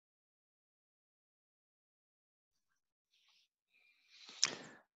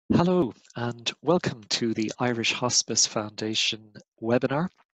Hello and welcome to the Irish Hospice Foundation webinar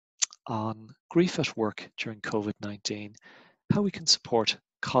on grief at work during COVID-19, how we can support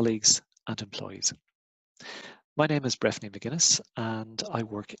colleagues and employees. My name is Breffney McGuinness and I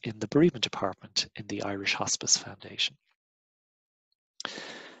work in the bereavement department in the Irish Hospice Foundation.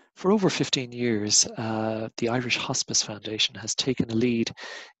 For over 15 years, the Irish Hospice Foundation has taken a lead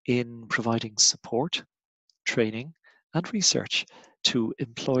in providing support, training and research to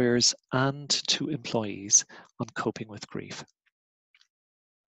employers and to employees on coping with grief.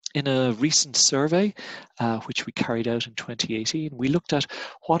 In a recent survey, which we carried out in 2018, we looked at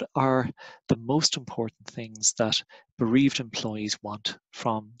what are the most important things that bereaved employees want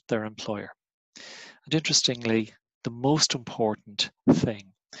from their employer. And interestingly, the most important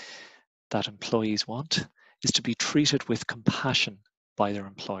thing that employees want is to be treated with compassion by their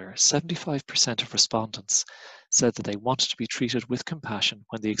employer. 75% of respondents said that they wanted to be treated with compassion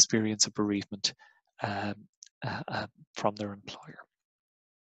when they experience a bereavement from their employer.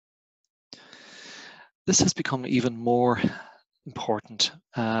 This has become even more important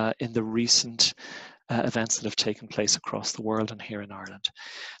in the recent events that have taken place across the world and here in Ireland.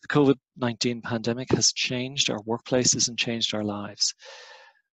 The COVID-19 pandemic has changed our workplaces and changed our lives,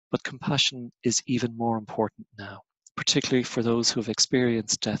 but compassion is even more important now, particularly for those who have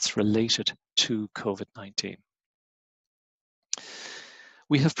experienced deaths related to COVID-19.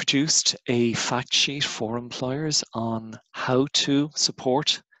 We have produced a fact sheet for employers on how to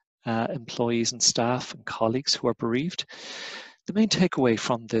support employees and staff and colleagues who are bereaved. The main takeaway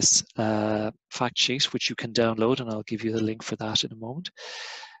from this fact sheet, which you can download, and I'll give you the link for that in a moment,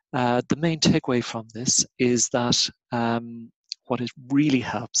 the main takeaway from this is that what it really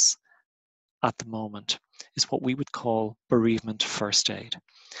helps at the moment is what we would call bereavement first aid.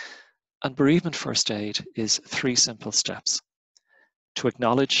 And bereavement first aid is 3 simple steps: to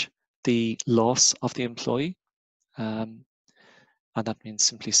acknowledge the loss of the employee, and that means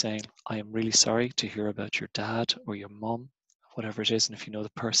simply saying, I am really sorry to hear about your dad or your mum, whatever it is, and if you know the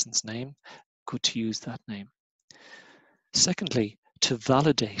person's name, good to use that name. Secondly, to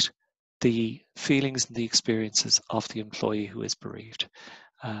validate the feelings and the experiences of the employee who is bereaved.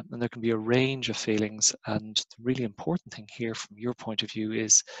 And there can be a range of feelings, and the really important thing here from your point of view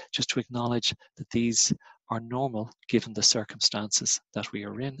is just to acknowledge that these are normal given the circumstances that we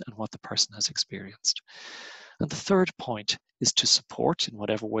are in and what the person has experienced. And the third point is to support in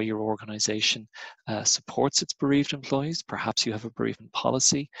whatever way your organization supports its bereaved employees. Perhaps you have a bereavement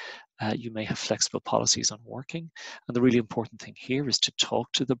policy, you may have flexible policies on working, and the really important thing here is to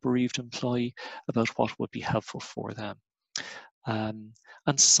talk to the bereaved employee about what would be helpful for them.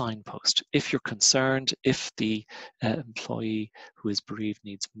 And signpost. If you're concerned, if the employee who is bereaved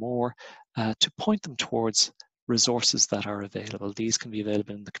needs more, to point them towards resources that are available. These can be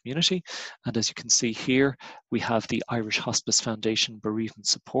available in the community, and as you can see here, we have the Irish Hospice Foundation Bereavement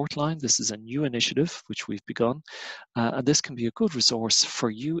Support Line. This is a new initiative which we've begun, and this can be a good resource for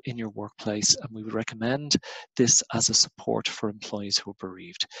you in your workplace, and we would recommend this as a support for employees who are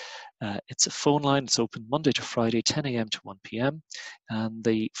bereaved. It's a phone line. It's open Monday to Friday, 10 a.m. to 1 p.m. And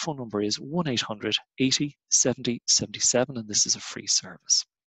the phone number is 1-800 80 70 77, and this is a free service.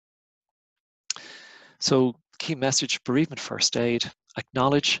 So, key message: bereavement first aid,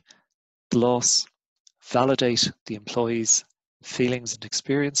 acknowledge the loss, validate the employee's feelings and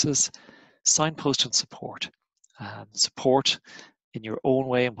experiences, signpost and support. Support in your own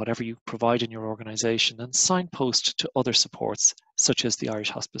way and whatever you provide in your organization, and signpost to other supports such as the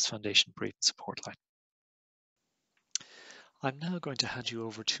Irish Hospice Foundation Bereavement Support Line. I'm now going to hand you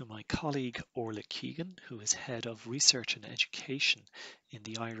over to my colleague Orla Keegan, who is Head of Research and Education in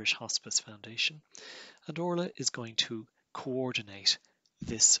the Irish Hospice Foundation, and Orla is going to coordinate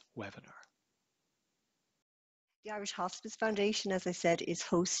this webinar. The Irish Hospice Foundation, as I said, is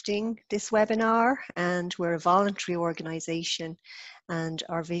hosting this webinar, and we're a voluntary organisation, and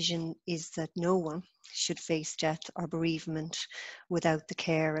our vision is that no one should face death or bereavement without the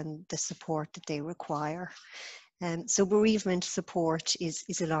care and the support that they require. So bereavement support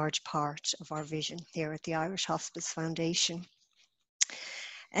is a large part of our vision here at the Irish Hospice Foundation.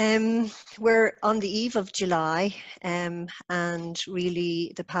 We're on the eve of July, and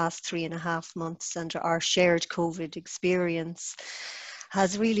really the past 3.5 months and our shared COVID experience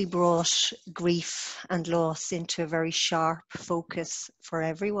has really brought grief and loss into a very sharp focus for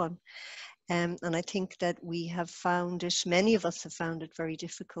everyone. And I think that we have found it, many of us have found it very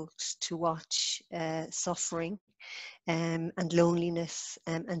difficult to watch suffering and loneliness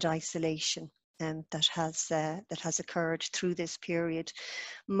and isolation that has occurred through this period.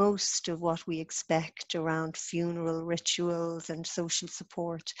 Most of what we expect around funeral rituals and social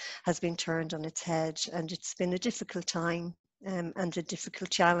support has been turned on its head, and it's been a difficult time and a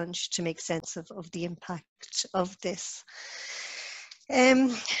difficult challenge to make sense of the impact of this.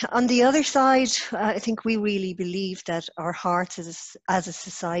 On the other side, I think we really believe that our hearts as a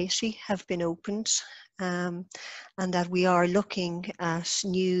society have been opened, and that we are looking at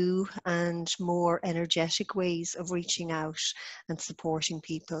new and more energetic ways of reaching out and supporting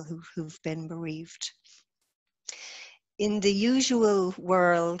people who've been bereaved. In the usual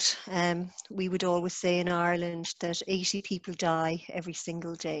world, we would always say in Ireland that 80 people die every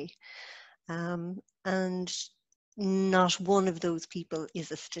single day. And not one of those people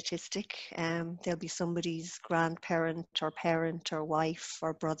is a statistic. There'll be somebody's grandparent or parent or wife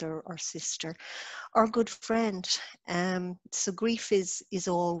or brother or sister or good friend. So grief is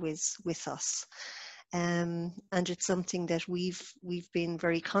always with us. And it's something that we've been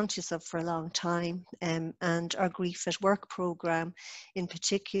very conscious of for a long time. And our Grief at Work programme in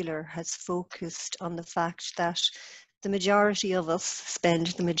particular has focused on the fact that the majority of us spend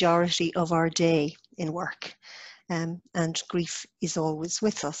the majority of our day in work, and grief is always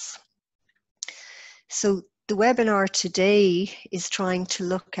with us. So the webinar today is trying to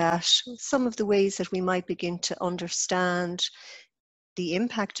look at some of the ways that we might begin to understand the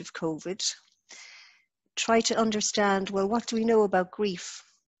impact of COVID, try to understand, well, what do we know about grief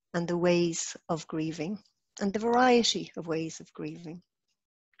and the ways of grieving and the variety of ways of grieving,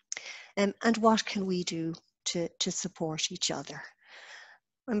 and what can we do to support each other.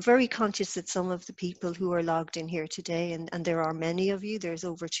 I'm very conscious that some of the people who are logged in here today, and there are many of you, there's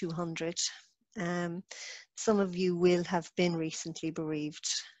over 200, some of you will have been recently bereaved,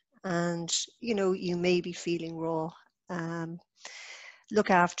 and you may be feeling raw.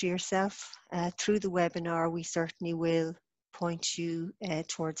 Look after yourself. Through the webinar, we certainly will point you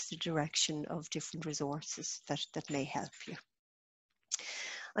towards the direction of different resources that may help you.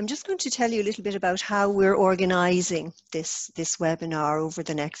 I'm just going to tell you a little bit about how we're organising this webinar over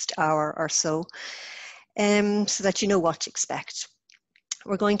the next hour or so, so that you know what to expect.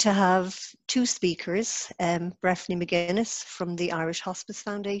 We're going to have two speakers, Breffney McGuinness from the Irish Hospice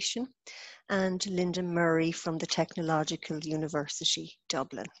Foundation and Linda Murray from the Technological University,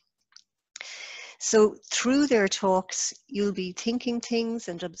 Dublin. So through their talks, you'll be thinking things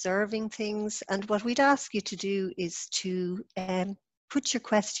and observing things, and what we'd ask you to do is to put your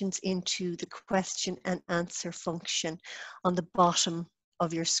questions into the question and answer function on the bottom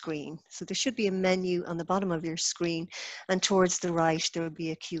of your screen. So there should be a menu on the bottom of your screen, and towards the right there will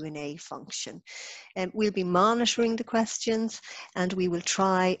be a Q&A function. We'll be monitoring the questions, and we will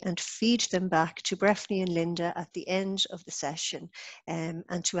try and feed them back to Breffney and Linda at the end of the session, and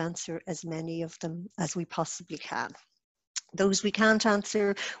to answer as many of them as we possibly can. Those we can't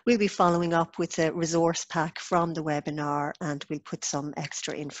answer, we'll be following up with a resource pack from the webinar, and we'll put some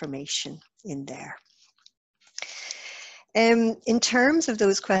extra information in there. In terms of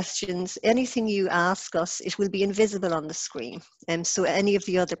those questions, anything you ask us, it will be invisible on the screen, so any of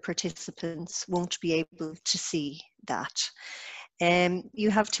the other participants won't be able to see that. You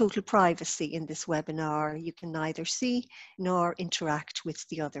have total privacy in this webinar. You can neither see nor interact with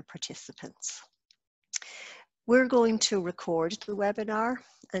the other participants. We're going to record the webinar,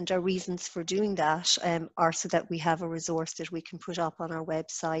 and our reasons for doing that are so that we have a resource that we can put up on our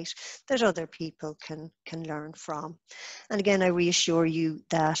website that other people can learn from. And again, I reassure you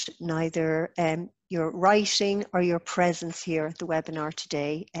that neither your writing or your presence here at the webinar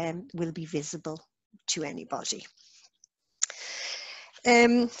today will be visible to anybody.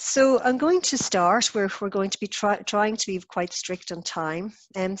 So I'm going to start. We're going to be trying to be quite strict on time.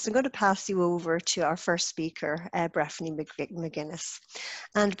 So I'm going to pass you over to our first speaker, Breffney McGuinness.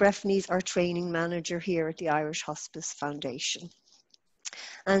 And Breffney's our training manager here at the Irish Hospice Foundation.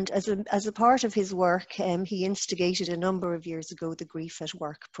 And as a part of his work, he instigated a number of years ago the Grief at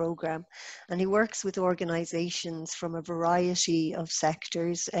Work programme, and he works with organisations from a variety of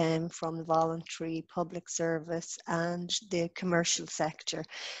sectors, from the voluntary, public service and the commercial sector,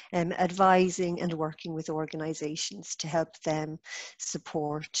 advising and working with organisations to help them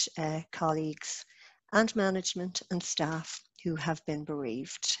support colleagues and management and staff who have been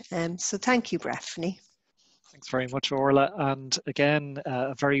bereaved. So thank you, Breffney. Thanks very much, Orla. And again,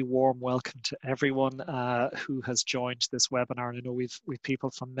 a very warm welcome to everyone who has joined this webinar. And I know we've people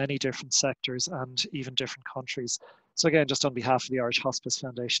from many different sectors and even different countries. So again, just on behalf of the Irish Hospice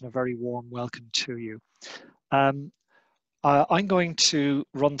Foundation, a very warm welcome to you. I'm going to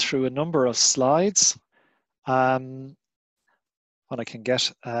run through a number of slides. when I can get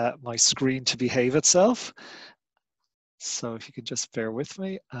my screen to behave itself. So if you could just bear with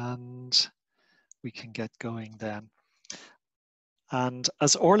me and we can get going then. And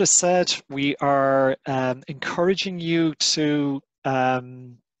as Orla said, we are encouraging you to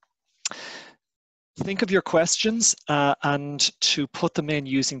think of your questions and to put them in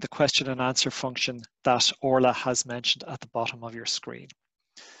using the question and answer function that Orla has mentioned at the bottom of your screen.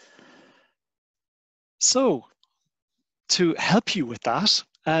 So to help you with that,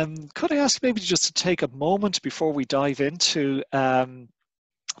 could I ask maybe just to take a moment before we dive into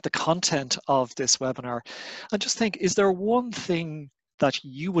the content of this webinar and just think, is there one thing that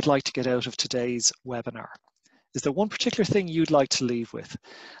you would like to get out of today's webinar? Is there one particular thing you'd like to leave with?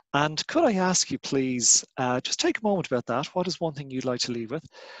 And could I ask you please, just take a moment about that. What is one thing you'd like to leave with?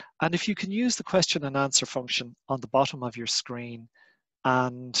 And if you can use the question and answer function on the bottom of your screen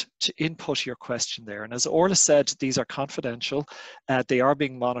and to input your question there. And as Orla said, these are confidential. They are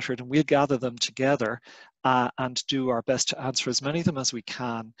being monitored and we'll gather them together and do our best to answer as many of them as we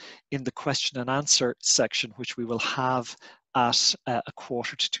can in the question and answer section, which we will have at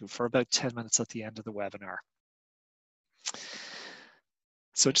 1:45 for about 10 minutes at the end of the webinar.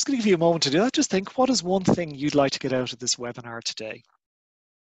 So just going to give you a moment to do that. Just think, what is one thing you'd like to get out of this webinar today?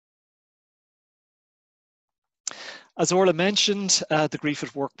 As Orla mentioned, the Grief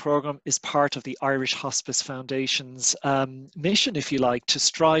at Work programme is part of the Irish Hospice Foundation's mission, if you like, to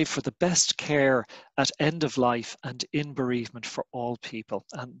strive for the best care at end of life and in bereavement for all people.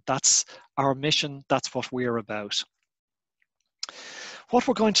 And that's our mission, that's what we're about. What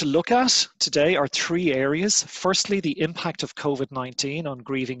we're going to look at today are three areas. Firstly, the impact of COVID-19 on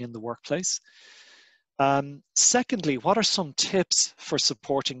grieving in the workplace. Secondly, what are some tips for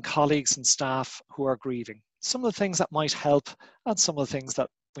supporting colleagues and staff who are grieving? Some of the things that might help and some of the things that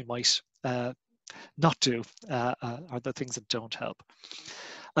we might not do are the things that don't help.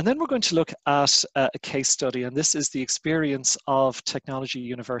 And then we're going to look at a case study, and this is the experience of Technology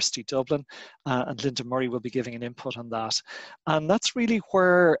University Dublin, and Linda Murray will be giving an input on that. And that's really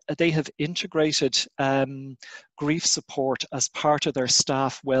where they have integrated grief support as part of their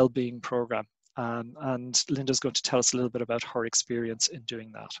staff wellbeing programme. And Linda's going to tell us a little bit about her experience in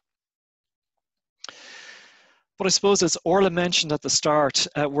doing that. But I suppose, as Orla mentioned at the start,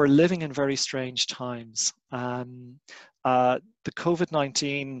 we're living in very strange times. The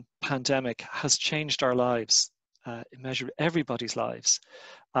COVID-19 pandemic has changed our lives, measured everybody's lives.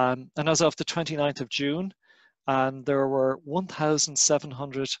 And as of the 29th of June, there were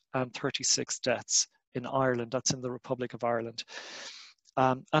 1,736 deaths in Ireland. That's in the Republic of Ireland.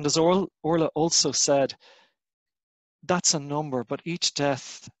 And as Orla also said, that's a number, but each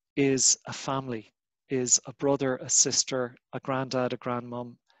death is a family, is a brother, a sister, a granddad, a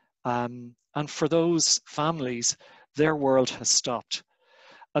grandmum. And for those families, their world has stopped.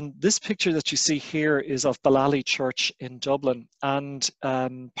 And this picture that you see here is of Ballally Church in Dublin. And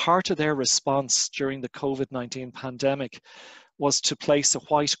part of their response during the COVID-19 pandemic was to place a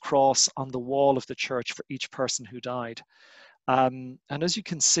white cross on the wall of the church for each person who died. And as you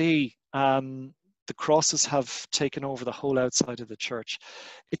can see, the crosses have taken over the whole outside of the church.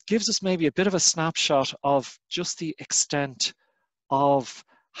 It gives us maybe a bit of a snapshot of just the extent of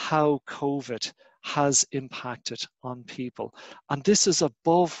how COVID has impacted on people. And this is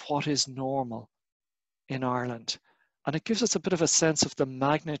above what is normal in Ireland. And it gives us a bit of a sense of the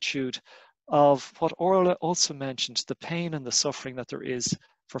magnitude of what Orla also mentioned, the pain and the suffering that there is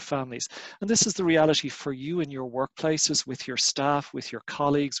for families. And this is the reality for you in your workplaces, with your staff, with your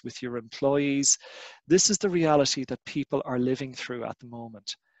colleagues, with your employees. This is the reality that people are living through at the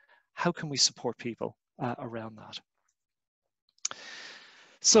moment. How can we support people around that?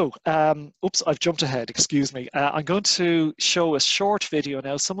 So, oops, I've jumped ahead, excuse me. I'm going to show a short video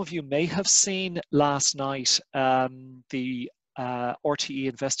now. Some of you may have seen last night the RTE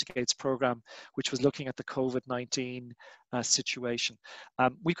Investigates program, which was looking at the COVID-19 situation.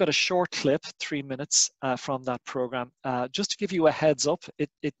 We've got a short clip, 3 minutes from that program. Just to give you a heads up,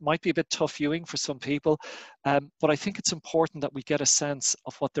 it might be a bit tough viewing for some people, but I think it's important that we get a sense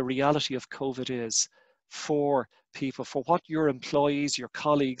of what the reality of COVID is for people, for what your employees, your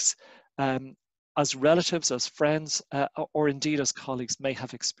colleagues, as relatives, as friends, or indeed as colleagues may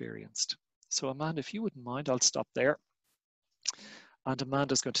have experienced. So Amanda, if you wouldn't mind, I'll stop there. And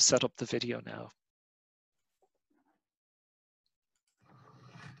Amanda's going to set up the video now.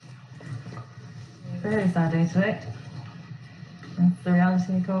 Very sad day today. That's the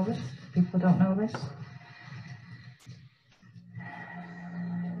reality of COVID. People don't know this.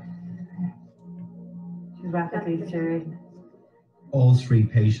 She's rapidly deteriorating. All three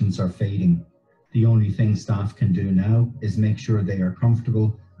patients are fading. The only thing staff can do now is make sure they are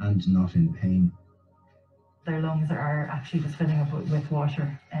comfortable and not in pain. Their lungs are actually just filling up with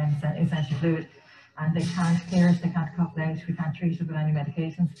water and essential fluid, and they can't clear it, they can't cough it out, we can't treat it with any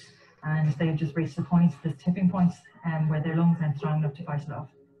medications, and they've just reached the point, this tipping point, where their lungs aren't strong enough to fight it off.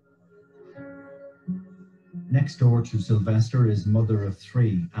 Next door to Sylvester is mother of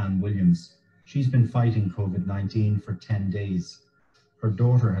 3, Anne Williams. She's been fighting COVID-19 for 10 days. Her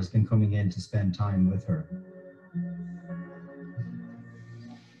daughter has been coming in to spend time with her.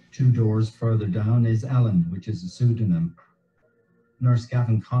 2 doors further down is Ellen, which is a pseudonym. Nurse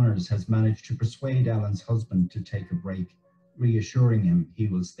Gavin Connors has managed to persuade Ellen's husband to take a break, reassuring him he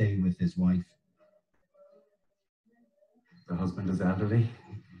will stay with his wife. The husband is elderly.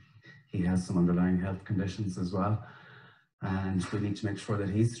 He has some underlying health conditions as well, and we need to make sure that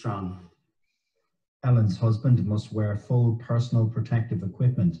he's strong. Ellen's husband must wear full personal protective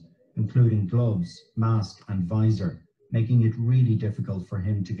equipment, including gloves, mask and visor, making it really difficult for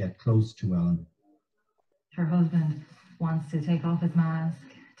him to get close to Ellen. Her husband wants to take off his mask,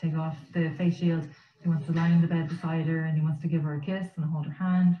 take off the face shield. He wants to lie in the bed beside her and he wants to give her a kiss and hold her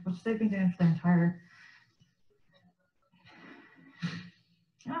hand, which they've been doing for the entire...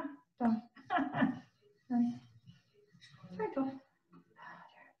 Ah, done. It's very tough.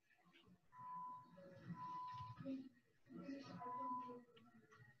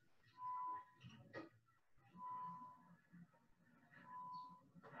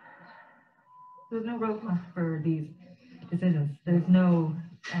 There's no roadmap for these decisions. There's no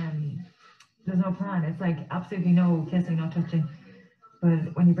plan. It's like absolutely no kissing, no touching.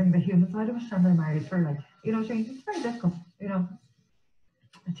 But when you bring the human side of it, and they're married for like, you know, it's very difficult, you know,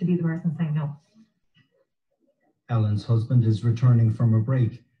 to be the person saying no. Ellen's husband is returning from a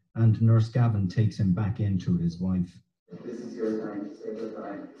break, and Nurse Gavin takes him back into his wife. This is your time to say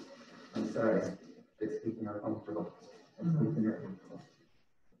goodbye. I'm sorry. It's keeping her comfortable. It's keeping her comfortable.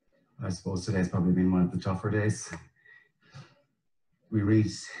 I suppose today's probably been one of the tougher days. We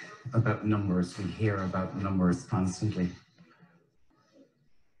read about numbers, we hear about numbers constantly.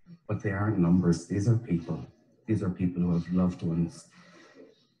 But they aren't numbers, these are people. These are people who have loved ones.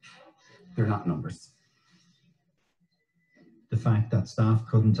 They're not numbers. The fact that staff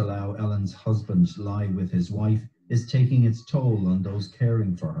couldn't allow Ellen's husband to lie with his wife is taking its toll on those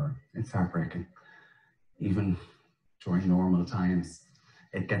caring for her. It's heartbreaking. Even during normal times,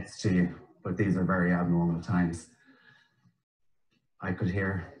 it gets to you, but these are very abnormal times. I could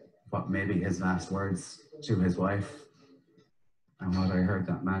hear what maybe his last words to his wife, and what I heard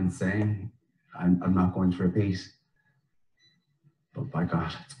that man saying, I'm not going to repeat, but by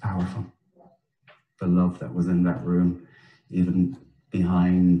God, it's powerful. The love that was in that room, even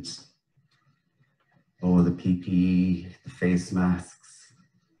behind the PPE, the face masks,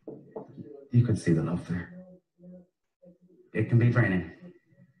 you could see the love there. It can be draining.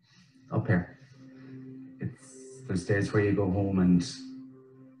 Up here, there's days where you go home and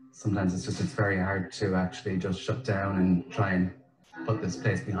sometimes it's very hard to actually just shut down and try and put this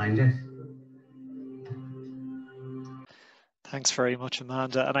place behind you. Thanks very much,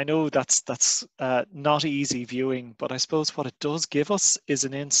 Amanda. And I know that's not easy viewing, but I suppose what it does give us is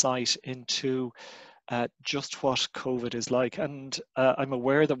an insight into just what COVID is like. And I'm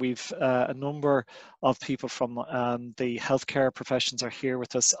aware that we've a number of people from the healthcare professions are here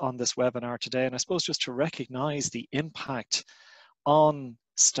with us on this webinar today. And I suppose just to recognise the impact on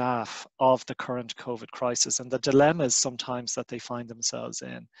staff of the current COVID crisis and the dilemmas sometimes that they find themselves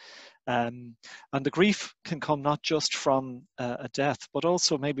in. And the grief can come not just from a death, but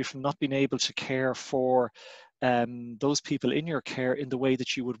also maybe from not being able to care for those people in your care in the way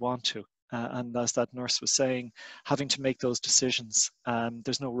that you would want to. And as that nurse was saying, having to make those decisions,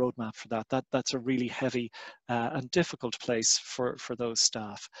 there's no roadmap for that. That's a really heavy and difficult place for those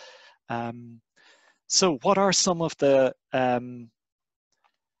staff. So what are some of the, I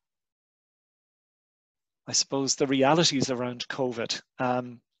suppose, the realities around COVID?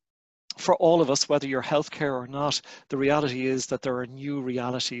 For all of us, whether you're healthcare or not, the reality is that there are new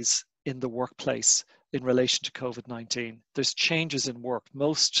realities in the workplace in relation to COVID-19. There's changes in work.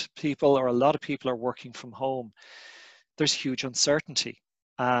 Most people, or a lot of people, are working from home. There's huge uncertainty.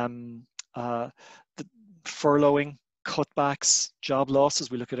 The furloughing, cutbacks, job losses.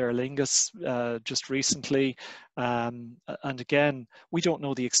 We look at Aer Lingus just recently. And again, we don't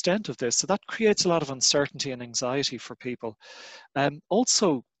know the extent of this. So that creates a lot of uncertainty and anxiety for people.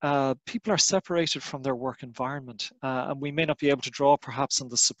 Also, people are separated from their work environment. And we may not be able to draw perhaps on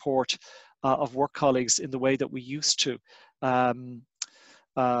the support of work colleagues in the way that we used to. So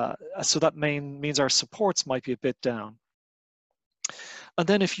that means our supports might be a bit down. And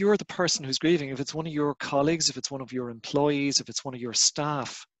then if you're the person who's grieving, if it's one of your colleagues, if it's one of your employees, if it's one of your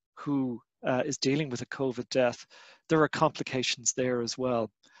staff who is dealing with a COVID death, there are complications there as well.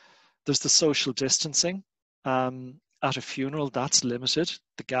 There's the social distancing. At a funeral, that's limited.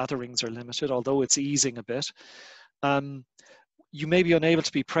 The gatherings are limited, although it's easing a bit. You may be unable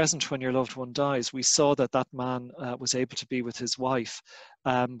to be present when your loved one dies. We saw that that man was able to be with his wife,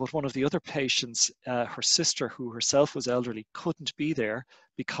 but one of the other patients, her sister, who herself was elderly, couldn't be there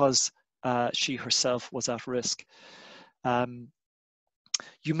because she herself was at risk.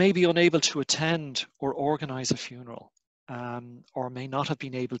 You may be unable to attend or organize a funeral, or may not have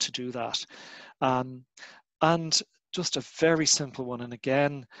been able to do that. And just a very simple one, and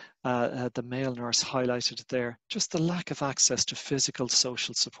again, the male nurse highlighted it there, just the lack of access to physical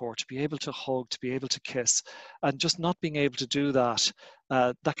social support, to be able to hug, to be able to kiss, and just not being able to do that,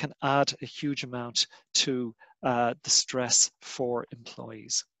 that can add a huge amount to the stress for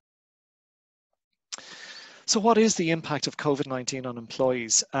employees. So what is the impact of COVID-19 on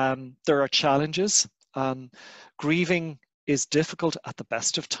employees? There are challenges. Grieving is difficult at the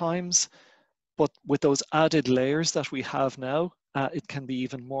best of times, but with those added layers that we have now, it can be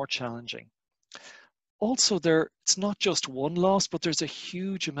even more challenging. Also, it's not just one loss, but there's a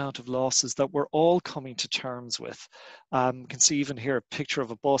huge amount of losses that we're all coming to terms with. You can see even here a picture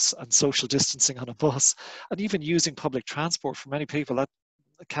of a bus and social distancing on a bus, and even using public transport for many people, that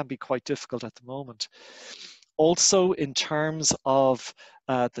can be quite difficult at the moment. Also, in terms of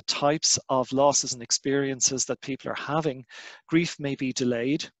the types of losses and experiences that people are having, grief may be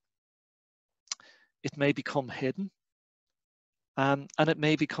delayed. It may become hidden, and it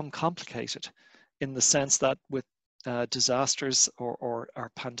may become complicated in the sense that with disasters or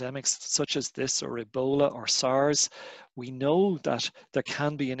pandemics such as this, or Ebola or SARS, we know that there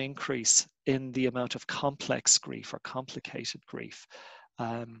can be an increase in the amount of complex grief or complicated grief.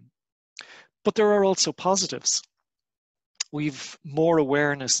 But there are also positives. We've more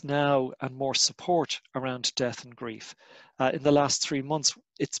awareness now and more support around death and grief. In the last 3 months,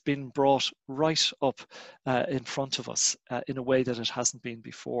 it's been brought right up in front of us in a way that it hasn't been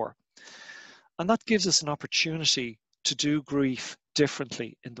before. And that gives us an opportunity to do grief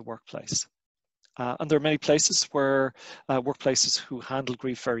differently in the workplace. And there are many places where workplaces who handle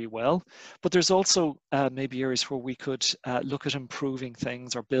grief very well, but there's also maybe areas where we could look at improving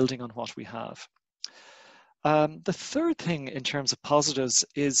things or building on what we have. The third thing in terms of positives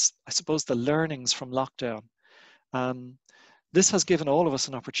is, I suppose, the learnings from lockdown. This has given all of us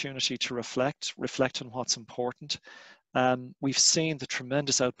an opportunity to reflect on what's important. We've seen the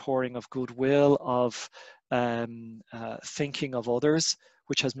tremendous outpouring of goodwill, of thinking of others,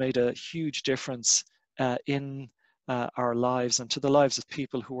 which has made a huge difference in our lives and to the lives of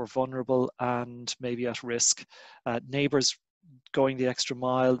people who are vulnerable and maybe at risk. Neighbours going the extra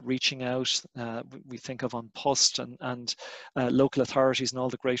mile, reaching out. We think of An Post and local authorities and all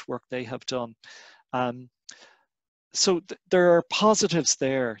the great work they have done. So there are positives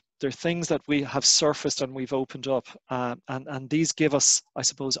there. There are things that we have surfaced and we've opened up, and these give us, I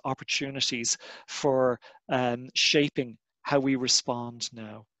suppose, opportunities for shaping how we respond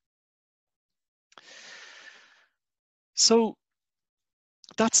now. So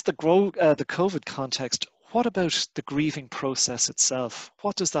that's the COVID context. What about the grieving process itself?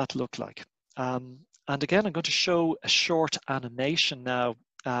 What does that look like? And again, I'm going to show a short animation now,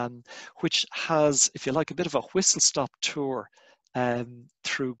 which has, if you like, a bit of a whistle-stop tour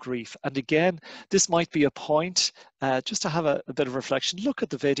through grief. And again, this might be a point just to have a bit of reflection. Look at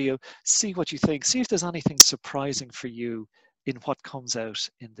the video, see what you think, see if there's anything surprising for you in what comes out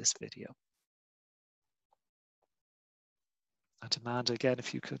in this video. And Amanda, again,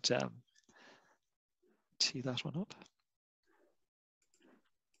 if you could tee that one up.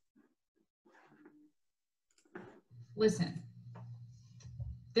 Listen,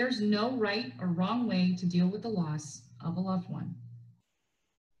 there's no right or wrong way to deal with the loss of a loved one.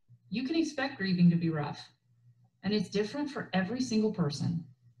 You can expect grieving to be rough, and it's different for every single person.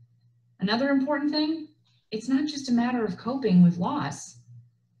 Another important thing, it's not just a matter of coping with loss,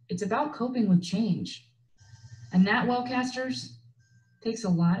 it's about coping with change. And that, Wellcasters, takes a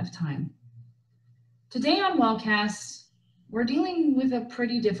lot of time. Today on Wellcast, we're dealing with a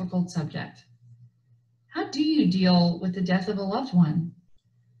pretty difficult subject. How do you deal with the death of a loved one?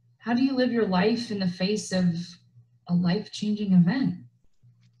 How do you live your life in the face of a life-changing event?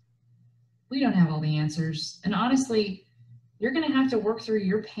 We don't have all the answers, and honestly, you're gonna have to work through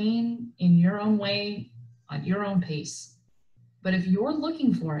your pain in your own way, at your own pace. But if you're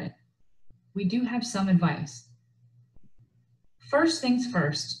looking for it, we do have some advice. First things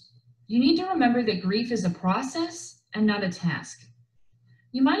first, you need to remember that grief is a process and not a task.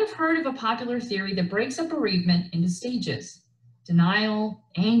 You might have heard of a popular theory that breaks up bereavement into stages: denial,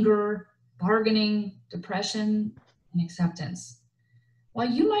 anger, bargaining, depression, and acceptance. While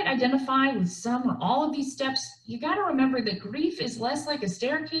you might identify with some or all of these steps, you got to remember that grief is less like a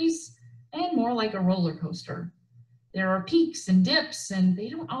staircase and more like a roller coaster. There are peaks and dips, and they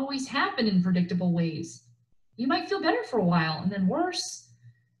don't always happen in predictable ways. You might feel better for a while and then worse,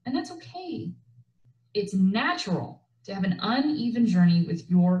 and that's okay. It's natural to have an uneven journey with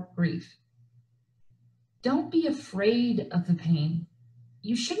your grief. Don't be afraid of the pain.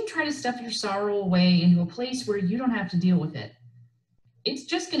 You shouldn't try to stuff your sorrow away into a place where you don't have to deal with it. It's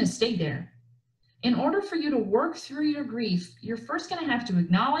just going to stay there. In order for you to work through your grief, you're first going to have to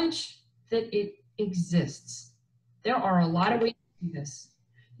acknowledge that it exists. There are a lot of ways to do this.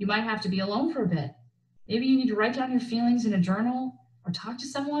 You might have to be alone for a bit. Maybe you need to write down your feelings in a journal or talk to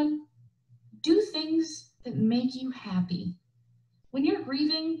someone. Do things that make you happy. When you're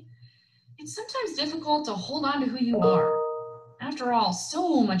grieving, it's sometimes difficult to hold on to who you are. After all,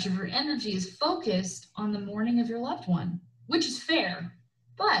 so much of your energy is focused on the mourning of your loved one, which is fair,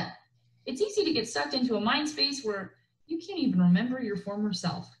 but it's easy to get sucked into a mind space where you can't even remember your former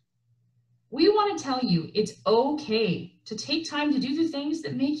self. We want to tell you it's okay to take time to do the things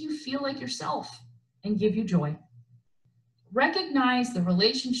that make you feel like yourself and give you joy. Recognize the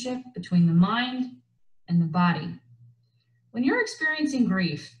relationship between the mind and the body. When you're experiencing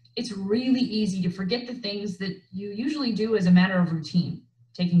grief, it's really easy to forget the things that you usually do as a matter of routine.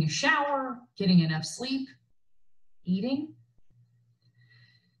 Taking a shower, getting enough sleep, eating.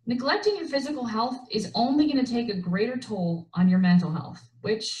 Neglecting your physical health is only going to take a greater toll on your mental health,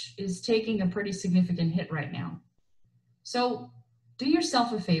 which is taking a pretty significant hit right now. So do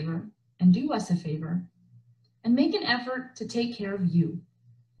yourself a favor and do us a favor and make an effort to take care of you.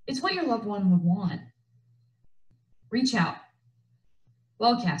 It's what your loved one would want. Reach out.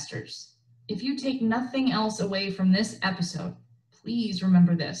 Wellcasters, if you take nothing else away from this episode, please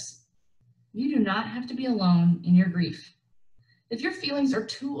remember this. You do not have to be alone in your grief. If your feelings are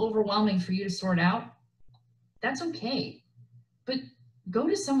too overwhelming for you to sort out, that's okay. But go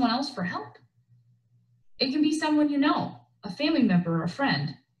to someone else for help. It can be someone you know, a family member or a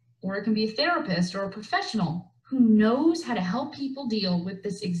friend, or it can be a therapist or a professional who knows how to help people deal with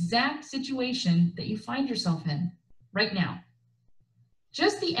this exact situation that you find yourself in right now.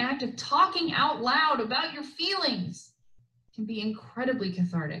 Just the act of talking out loud about your feelings can be incredibly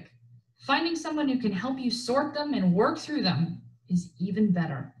cathartic. Finding someone who can help you sort them and work through them is even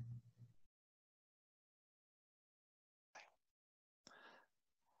better.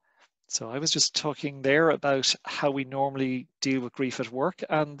 So I was just talking there about how we normally deal with grief at work,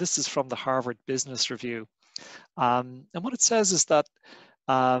 and this is from the Harvard Business Review. And what it says is that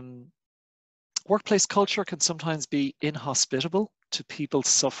workplace culture can sometimes be inhospitable to people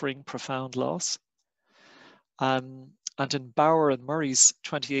suffering profound loss. And in Bauer and Murray's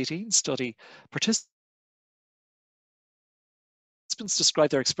 2018 study, participants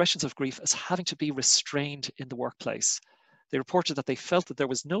described their expressions of grief as having to be restrained in the workplace. They reported that they felt that there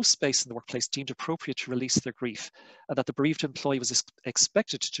was no space in the workplace deemed appropriate to release their grief, and that the bereaved employee was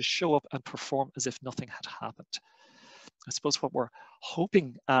expected to show up and perform as if nothing had happened. I suppose what we're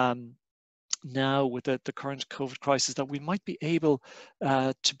hoping now with the current COVID crisis, that we might be able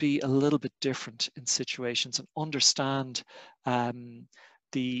to be a little bit different in situations and understand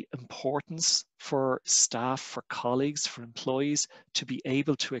the importance for staff, for colleagues, for employees to be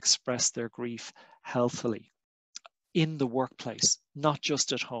able to express their grief healthily in the workplace, not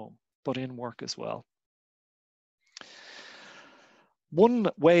just at home, but in work as well. One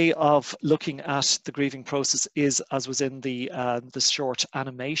way of looking at the grieving process is, as was in the short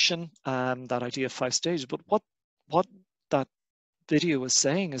animation, that idea of 5 stages. But what that video was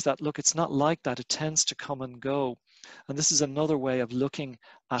saying is that, look, it's not like that. It tends to come and go. And this is another way of looking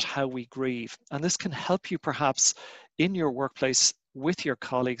at how we grieve. And this can help you perhaps in your workplace with your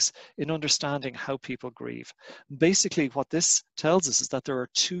colleagues in understanding how people grieve. Basically, what this tells us is that there are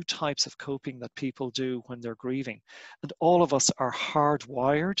 2 types of coping that people do when they're grieving. And all of us are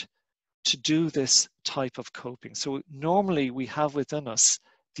hardwired to do this type of coping. So normally we have within us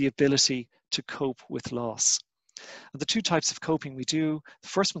the ability to cope with loss. And the 2 types of coping we do, the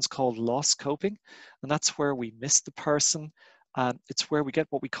first one's called loss coping, and that's where we miss the person. It's where we get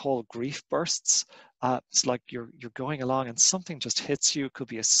what we call grief bursts. It's like you're going along and something just hits you. It could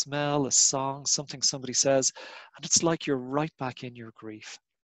be a smell, a song, something somebody says, and it's like you're right back in your grief.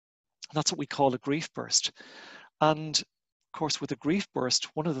 And that's what we call a grief burst. And of course, with a grief burst,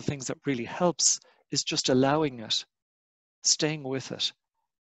 one of the things that really helps is just allowing it, staying with it,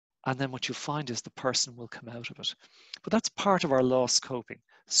 And then what you'll find is the person will come out of it. But that's part of our loss coping.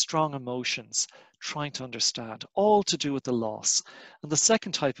 Strong emotions, trying to understand, all to do with the loss. And the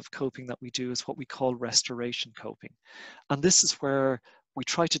second type of coping that we do is what we call restoration coping. And this is where we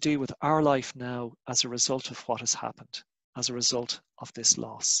try to deal with our life now as a result of what has happened, as a result of this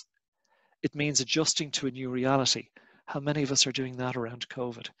loss. It means adjusting to a new reality. How many of us are doing that around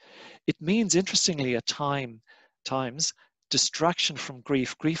COVID? It means, interestingly, at times, distraction from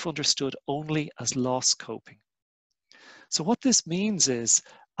grief, grief understood only as loss coping. So what this means is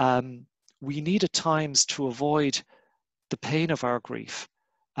we need at times to avoid the pain of our grief.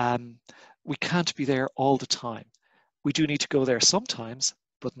 We can't be there all the time. We do need to go there sometimes,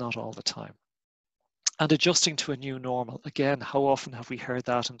 but not all the time. And adjusting to a new normal. Again, how often have we heard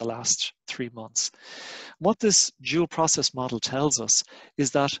that in the last 3 months? What this dual process model tells us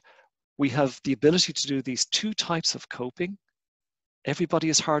is that we have the ability to do these two types of coping. Everybody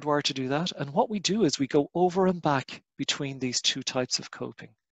is hardwired to do that. And what we do is we go over and back between these two types of coping.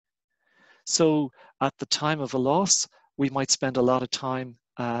 So at the time of a loss, we might spend a lot of time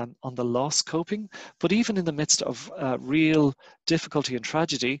on the loss coping, but even in the midst of real difficulty and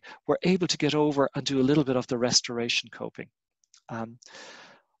tragedy, we're able to get over and do a little bit of the restoration coping.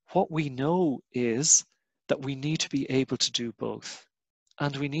 What we know is that we need to be able to do both.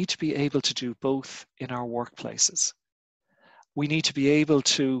 And we need to be able to do both in our workplaces. We need to be able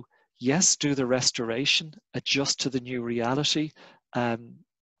to, yes, do the restoration, adjust to the new reality,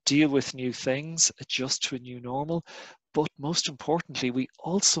 deal with new things, adjust to a new normal. But most importantly, we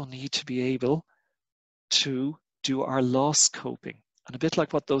also need to be able to do our loss coping. And a bit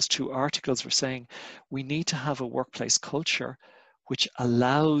like what those two articles were saying, we need to have a workplace culture which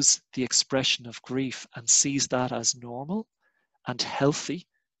allows the expression of grief and sees that as normal and healthy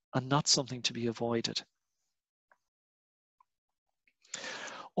and not something to be avoided.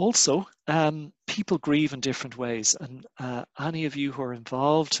 Also, people grieve in different ways, and any of you who are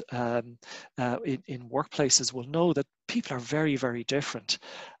involved in workplaces will know that people are very, very different.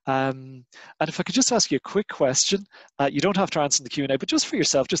 And if I could just ask you a quick question, you don't have to answer in the Q&A, but just for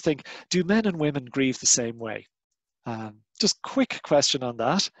yourself, just think, do men and women grieve the same way? Just quick question on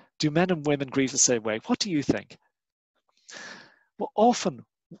that. Do men and women grieve the same way? What do you think? Well, often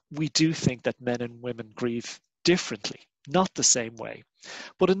we do think that men and women grieve differently, not the same way.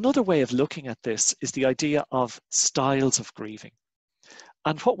 But another way of looking at this is the idea of styles of grieving.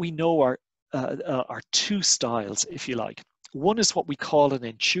 And what we know are two styles, if you like. One is what we call an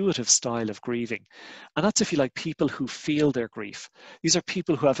intuitive style of grieving. And that's, if you like, people who feel their grief. These are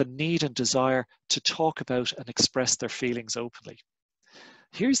people who have a need and desire to talk about and express their feelings openly.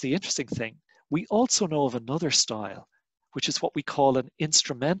 Here's the interesting thing. We also know of another style, which is what we call an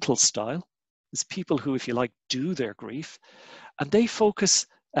instrumental style. It's people who, if you like, do their grief. And they focus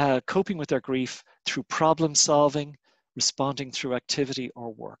coping with their grief through problem solving, responding through activity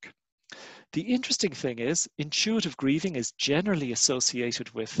or work. The interesting thing is, intuitive grieving is generally associated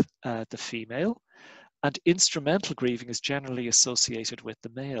with the female, and instrumental grieving is generally associated with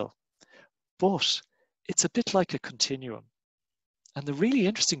the male. But it's a bit like a continuum. And the really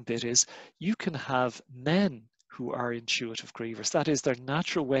interesting bit is you can have men who are intuitive grievers. That is, their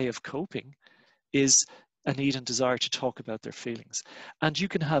natural way of coping is a need and desire to talk about their feelings. And you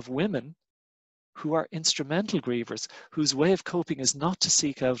can have women who are instrumental grievers, whose way of coping is not to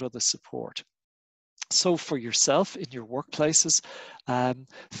seek out other support. So for yourself in your workplaces,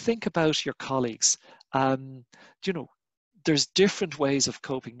 think about your colleagues. You know, there's different ways of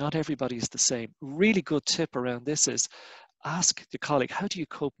coping. Not everybody is the same. Really good tip around this is ask the colleague, how do you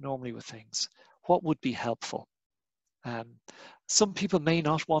cope normally with things? What would be helpful? Some people may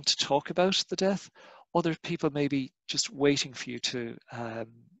not want to talk about the death. Other people may be just waiting for you to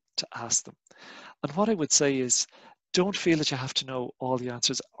ask them. And what I would say is, don't feel that you have to know all the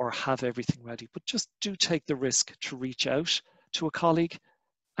answers or have everything ready, but just do take the risk to reach out to a colleague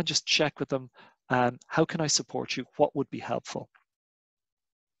and just check with them, how can I support you? What would be helpful?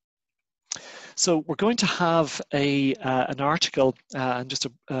 So we're going to have an article and just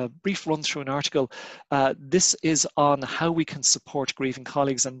a brief run through an article. This is on how we can support grieving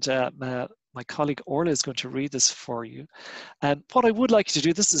colleagues, and my colleague Orla is going to read this for you. What I would like you to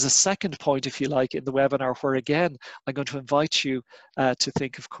do, this is a second point, if you like, in the webinar, where again, I'm going to invite you to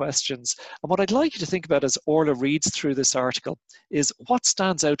think of questions. And what I'd like you to think about as Orla reads through this article is what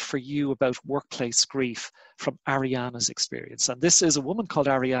stands out for you about workplace grief from Ariana's experience. And this is a woman called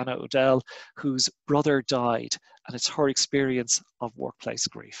Ariana Odell, whose brother died, and it's her experience of workplace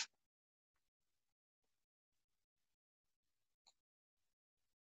grief.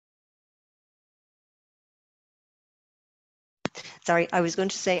 Sorry, I was going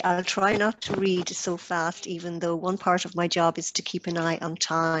to say I'll try not to read so fast, even though one part of my job is to keep an eye on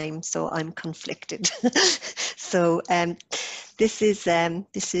time, so I'm conflicted. So this is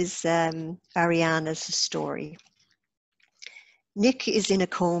Ariana's story. Nick is in a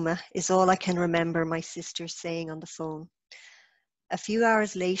coma, is all I can remember my sister saying on the phone. A few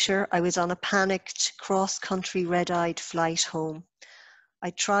hours later, I was on a panicked cross-country red-eyed flight home. I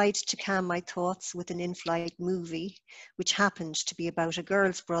tried to calm my thoughts with an in-flight movie, which happened to be about a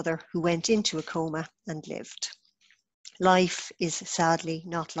girl's brother who went into a coma and lived. Life is sadly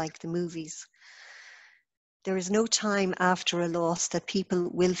not like the movies. There is no time after a loss that people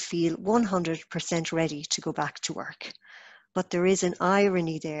will feel 100% ready to go back to work. But there is an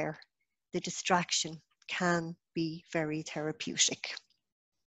irony there. The distraction can be very therapeutic.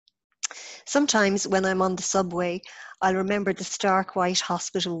 Sometimes when I'm on the subway, I'll remember the stark white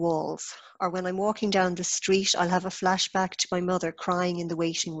hospital walls, or when I'm walking down the street, I'll have a flashback to my mother crying in the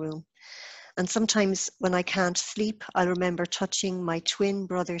waiting room. And sometimes when I can't sleep, I'll remember touching my twin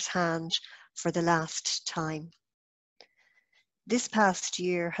brother's hand for the last time. This past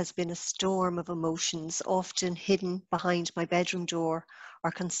year has been a storm of emotions, often hidden behind my bedroom door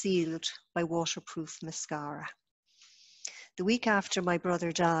or concealed by waterproof mascara. The week after my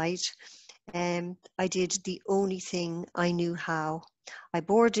brother died, I did the only thing I knew how. I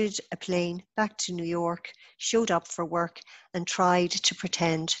boarded a plane back to New York, showed up for work, and tried to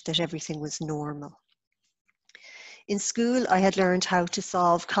pretend that everything was normal. In school, I had learned how to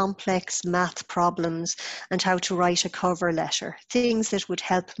solve complex math problems and how to write a cover letter, things that would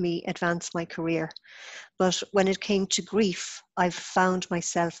help me advance my career. But when it came to grief, I've found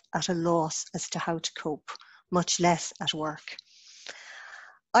myself at a loss as to how to cope, much less at work.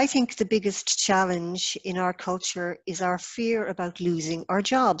 I think the biggest challenge in our culture is our fear about losing our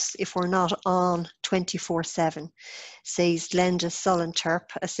jobs if we're not on 24/7, says Glenda Sullenturp,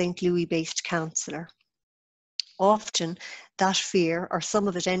 a St. Louis-based counsellor. Often that fear, or some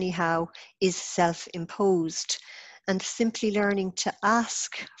of it anyhow, is self-imposed, and simply learning to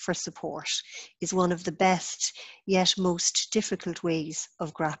ask for support is one of the best yet most difficult ways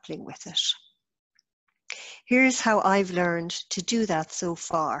of grappling with it. Here's how I've learned to do that so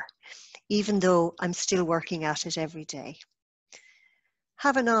far, even though I'm still working at it every day.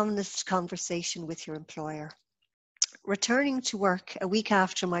 Have an honest conversation with your employer. Returning to work a week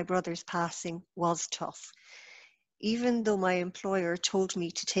after my brother's passing was tough. Even though my employer told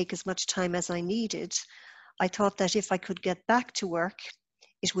me to take as much time as I needed, I thought that if I could get back to work,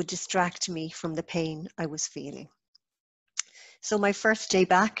 it would distract me from the pain I was feeling. So my first day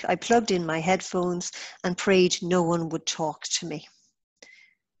back, I plugged in my headphones and prayed no one would talk to me.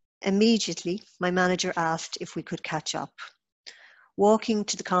 Immediately, my manager asked if we could catch up. Walking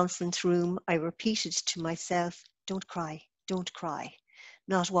to the conference room, I repeated to myself, don't cry,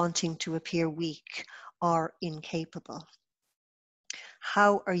 not wanting to appear weak or incapable.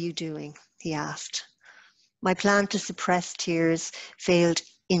 How are you doing? He asked. My plan to suppress tears failed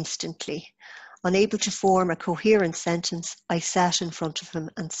instantly. Unable to form a coherent sentence, I sat in front of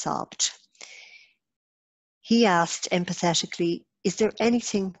him and sobbed. He asked empathetically, is there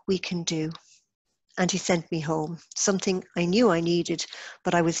anything we can do? And he sent me home, something I knew I needed,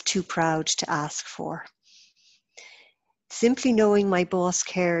 but I was too proud to ask for. Simply knowing my boss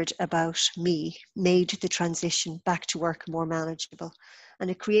cared about me made the transition back to work more manageable,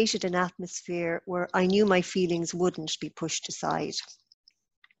 and it created an atmosphere where I knew my feelings wouldn't be pushed aside.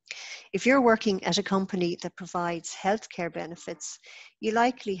 If you're working at a company that provides healthcare benefits, you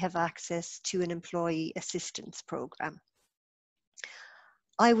likely have access to an employee assistance program.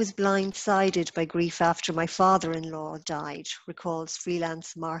 I was blindsided by grief after my father-in-law died, recalls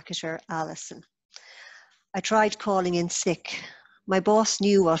freelance marketer Alison. I tried calling in sick. My boss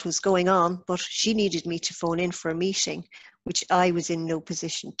knew what was going on, but she needed me to phone in for a meeting, which I was in no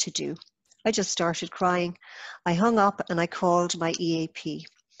position to do. I just started crying. I hung up and I called my EAP.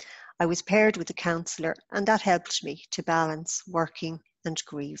 I was paired with a counsellor, and that helped me to balance working and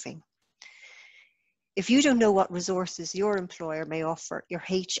grieving. If you don't know what resources your employer may offer, your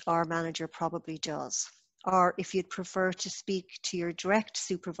HR manager probably does. Or if you'd prefer to speak to your direct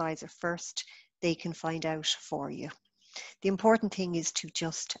supervisor first, they can find out for you. The important thing is to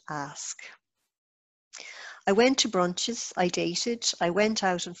just ask. I went to brunches, I dated, I went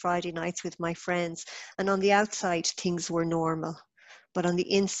out on Friday nights with my friends, and on the outside things were normal, but on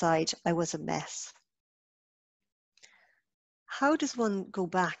the inside I was a mess. How does one go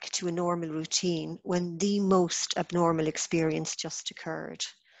back to a normal routine when the most abnormal experience just occurred?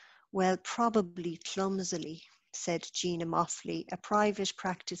 Well, probably clumsily, said Gina Moffley, a private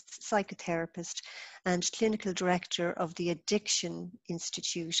practice psychotherapist and clinical director of the Addiction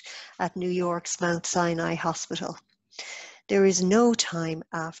Institute at New York's Mount Sinai Hospital. There is no time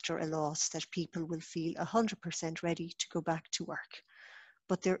after a loss that people will feel 100% ready to go back to work.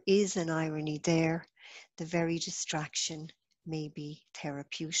 But there is an irony there. The very distraction may be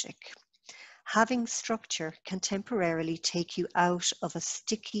therapeutic. Having structure can temporarily take you out of a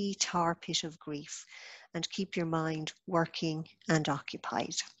sticky tar pit of grief and keep your mind working and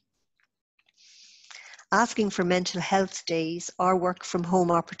occupied. Asking for mental health days or work from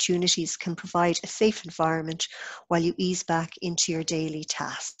home opportunities can provide a safe environment while you ease back into your daily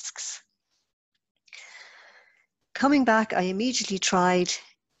tasks. Coming back, I immediately tried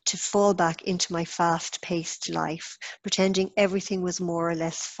to fall back into my fast-paced life, pretending everything was more or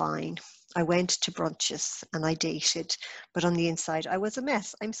less fine. I went to brunches and I dated, but on the inside I was a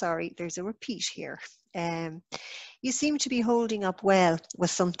mess. I'm sorry, there's a repeat here. You seem to be holding up well,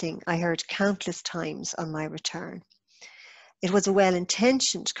 was something I heard countless times on my return. It was a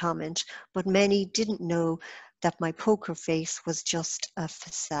well-intentioned comment, but many didn't know that my poker face was just a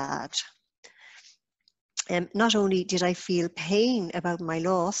facade. Not only did I feel pain about my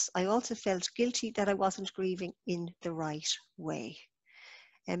loss, I also felt guilty that I wasn't grieving in the right way.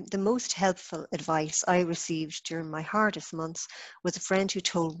 The most helpful advice I received during my hardest months was a friend who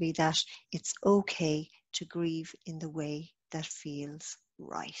told me that it's okay to grieve in the way that feels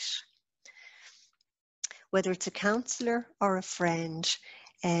right. Whether it's a counsellor or a friend,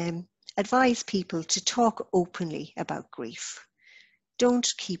 advise people to talk openly about grief.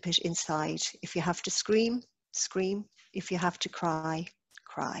 Don't keep it inside. If you have to scream, scream. If you have to cry,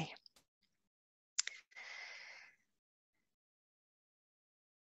 cry.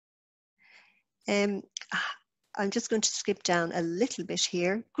 I'm just going to skip down a little bit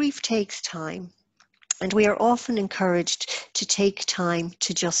here. Grief takes time, and we are often encouraged to take time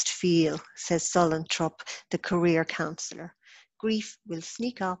to just feel, says Sullentrup, the career counsellor. Grief will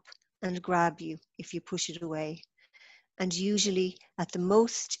sneak up and grab you if you push it away, and usually at the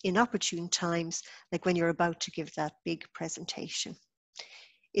most inopportune times, like when you're about to give that big presentation.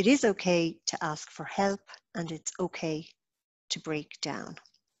 It is okay to ask for help, and it's okay to break down.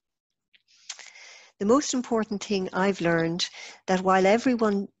 The most important thing I've learned that while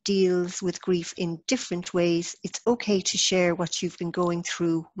everyone deals with grief in different ways, it's okay to share what you've been going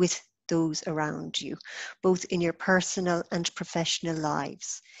through with those around you, both in your personal and professional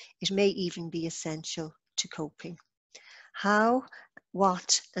lives. It may even be essential to coping. How,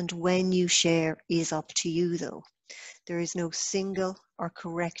 what, and when you share is up to you though. There is no single or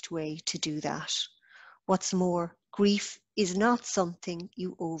correct way to do that. What's more, grief is not something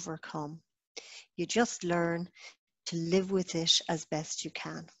you overcome. You just learn to live with it as best you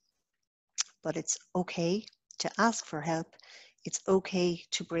can. But it's okay to ask for help. It's okay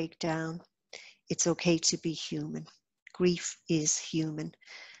to break down. It's okay to be human. Grief is human,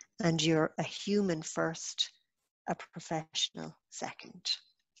 and you're a human first, a professional second.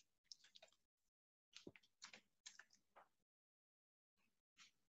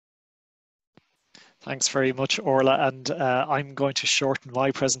 Thanks very much, Orla. And I'm going to shorten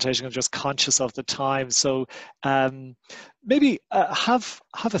my presentation. I'm just conscious of the time. So maybe have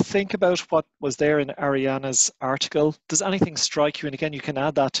a think about what was there in Ariana's article. Does anything strike you? And again, you can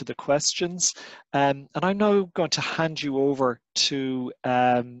add that to the questions. And I'm now going to hand you over to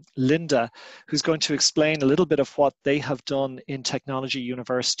Linda, who's going to explain a little bit of what they have done in Technology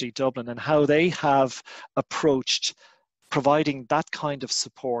University Dublin and how they have approached providing that kind of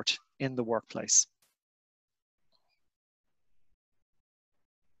support in the workplace.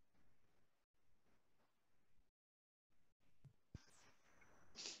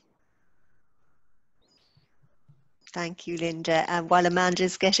 Thank you, Linda. While Amanda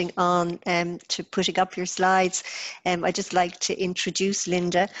is getting on to putting up your slides, I'd just like to introduce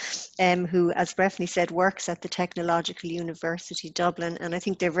Linda, who, as Breffney said, works at the Technological University Dublin, and I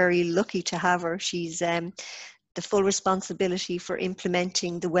think they're very lucky to have her. She's the full responsibility for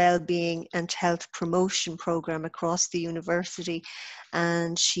implementing the Wellbeing and Health Promotion Programme across the university,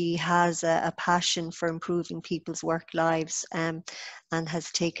 and she has a passion for improving people's work lives and has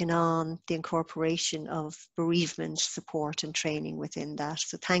taken on the incorporation of bereavement support and training within that.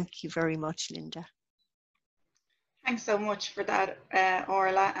 So thank you very much, Linda. Thanks so much for that,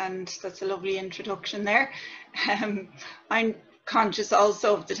 Orla, and that's a lovely introduction there. I'm conscious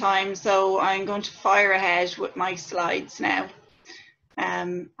also of the time, so I'm going to fire ahead with my slides now.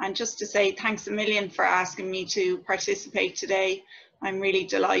 And just to say thanks a million for asking me to participate today. I'm really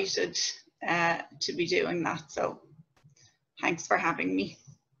delighted to be doing that, so thanks for having me.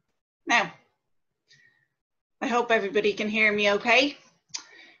 Now, I hope everybody can hear me okay.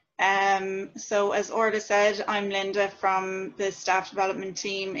 So as Orla said, I'm Linda from the staff development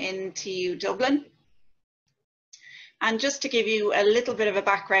team in TU Dublin. And just to give you a little bit of a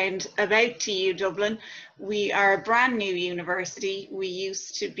background about TU Dublin, we are a brand new university. We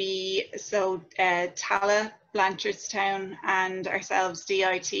used to be, Tala, Blanchardstown and ourselves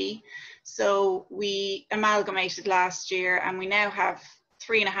DIT. So we amalgamated last year and we now have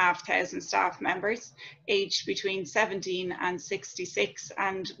 3,500 staff members aged between 17 and 66,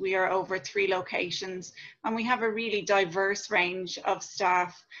 and we are over 3 locations, and we have a really diverse range of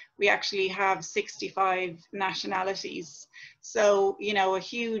staff. We actually have 65 nationalities, so you know, a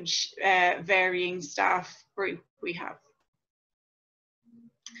huge varying staff group we have.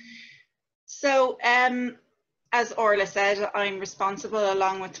 So as Orla said, I'm responsible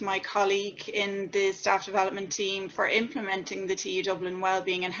along with my colleague in the staff development team for implementing the TU Dublin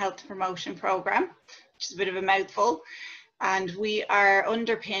Wellbeing and Health Promotion Programme, which is a bit of a mouthful. And we are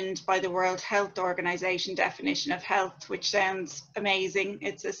underpinned by the World Health Organization definition of health, which sounds amazing.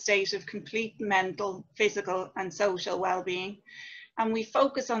 It's a state of complete mental, physical and social well-being. And we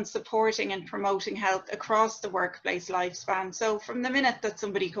focus on supporting and promoting health across the workplace lifespan. So from the minute that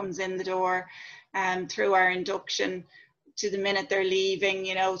somebody comes in the door, through our induction to the minute they're leaving,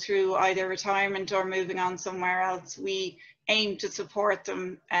 you know, through either retirement or moving on somewhere else, we aim to support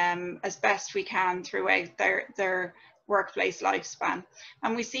them as best we can throughout their workplace lifespan.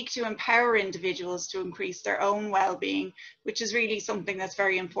 And we seek to empower individuals to increase their own well-being, which is really something that's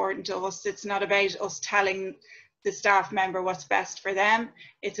very important to us. It's not about us telling the staff member what's best for them.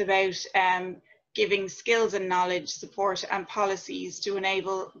 It's about giving skills and knowledge, support and policies to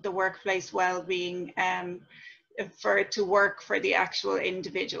enable the workplace well-being for it to work for the actual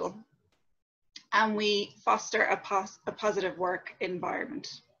individual. And we foster a positive work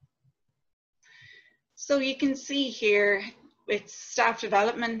environment. So you can see here, it's staff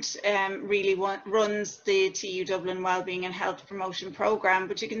development really runs the TU Dublin Wellbeing and Health Promotion Programme,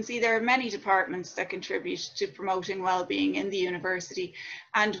 but you can see there are many departments that contribute to promoting wellbeing in the university,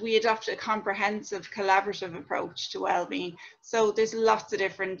 and we adopt a comprehensive collaborative approach to wellbeing. So there's lots of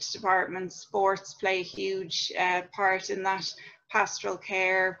different departments. Sports play a huge part in that, pastoral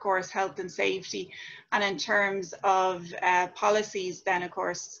care, of course, health and safety, and in terms of policies then, of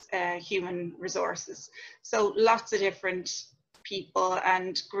course, human resources. So lots of different people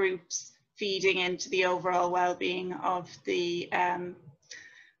and groups feeding into the overall well-being of the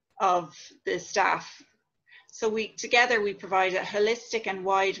staff. So together we provide a holistic and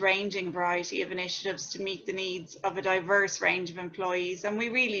wide-ranging variety of initiatives to meet the needs of a diverse range of employees, and we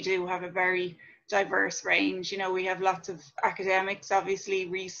really do have a very diverse range. You know, we have lots of academics, obviously,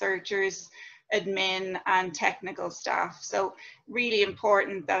 researchers, admin and technical staff. So really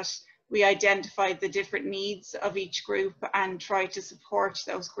important that we identify the different needs of each group and try to support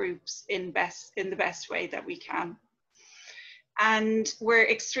those groups in the best way that we can. And we're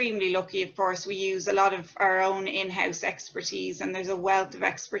extremely lucky, of course. We use a lot of our own in-house expertise, and there's a wealth of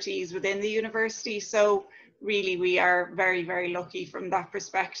expertise within the university. So really we are very, very lucky from that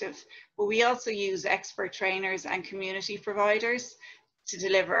perspective. But we also use expert trainers and community providers to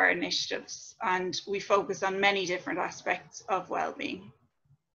deliver our initiatives, and we focus on many different aspects of well-being.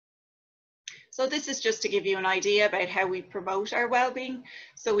 So this is just to give you an idea about how we promote our well-being.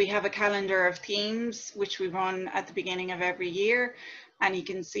 So we have a calendar of themes which we run at the beginning of every year, and you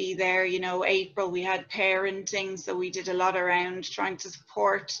can see there, you know, April we had parenting, so we did a lot around trying to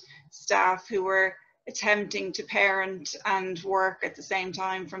support staff who were attempting to parent and work at the same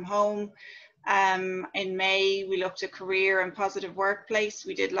time from home. In May we looked at career and positive workplace.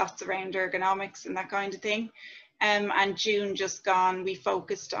 We did lots around ergonomics and that kind of thing. And June just gone, we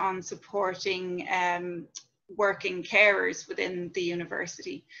focused on supporting working carers within the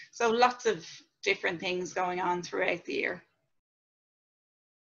university. So lots of different things going on throughout the year.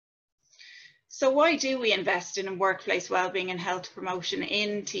 So why do we invest in workplace wellbeing and health promotion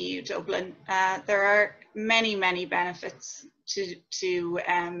in TU Dublin? There are many, many benefits to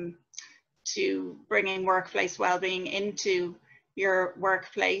bringing workplace wellbeing into your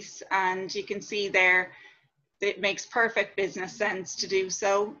workplace, and you can see there it makes perfect business sense to do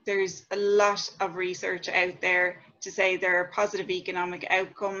so. There's a lot of research out there to say there are positive economic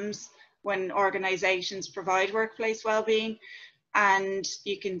outcomes when organizations provide workplace wellbeing. And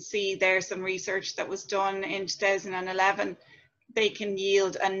you can see there's some research that was done in 2011. They can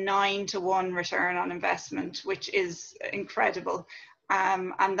yield a 9-to-1 return on investment, which is incredible.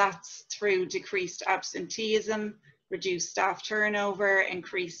 And that's through decreased absenteeism, reduced staff turnover,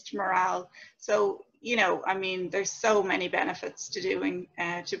 increased morale. So, you know, I mean, there's so many benefits to doing,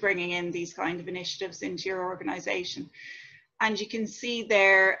 to bringing in these kind of initiatives into your organization. And you can see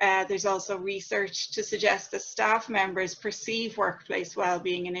there, there's also research to suggest that staff members perceive workplace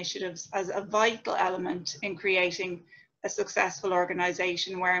wellbeing initiatives as a vital element in creating a successful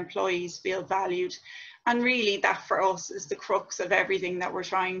organization where employees feel valued. And really that for us is the crux of everything that we're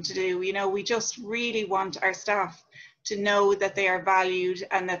trying to do. You know, we just really want our staff to know that they are valued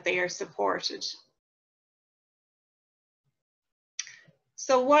and that they are supported.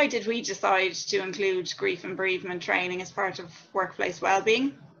 So why did we decide to include grief and bereavement training as part of workplace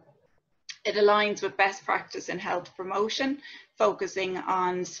wellbeing? It aligns with best practice in health promotion, focusing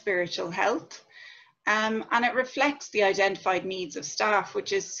on spiritual health. And it reflects the identified needs of staff,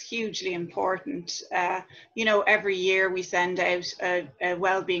 which is hugely important. You know, every year we send out a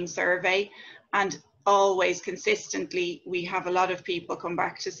wellbeing survey, and always consistently we have a lot of people come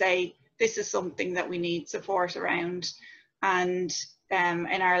back to say, this is something that we need support around. And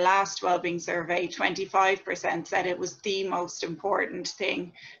in our last wellbeing survey, 25% said it was the most important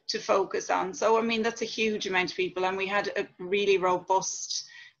thing to focus on. So, I mean, that's a huge amount of people, and we had a really robust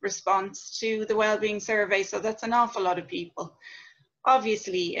response to the wellbeing survey. So that's an awful lot of people.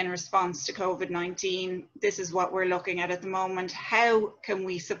 Obviously, in response to COVID-19, this is what we're looking at the moment. How can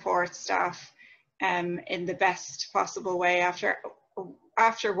we support staff in the best possible way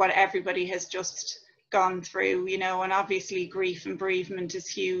after what everybody has just gone through, you know? And obviously grief and bereavement is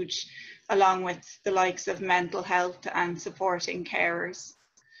huge, along with the likes of mental health and supporting carers.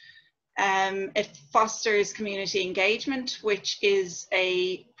 It fosters community engagement, which is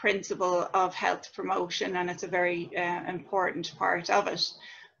a principle of health promotion, and it's a very important part of it.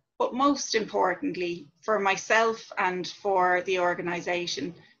 But most importantly, for myself and for the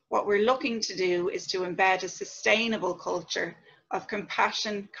organisation, what we're looking to do is to embed a sustainable culture of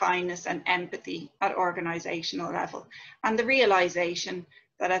compassion, kindness and empathy at organisational level, and the realisation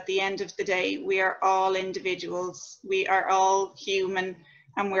that at the end of the day, we are all individuals, we are all human,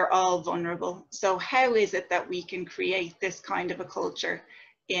 and we're all vulnerable. So how is it that we can create this kind of a culture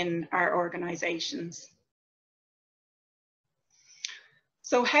in our organisations?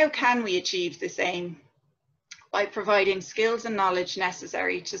 So how can we achieve this aim? By providing skills and knowledge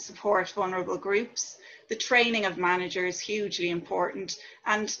necessary to support vulnerable groups. The training of managers is hugely important,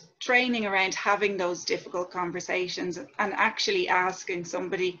 and training around having those difficult conversations and actually asking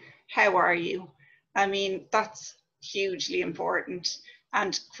somebody, how are you? I mean, that's hugely important.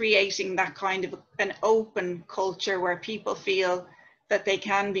 And creating that kind of an open culture where people feel that they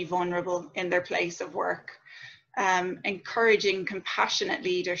can be vulnerable in their place of work. Encouraging compassionate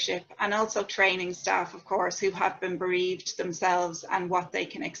leadership, and also training staff, of course, who have been bereaved themselves and what they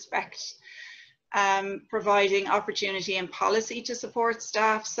can expect. Providing opportunity and policy to support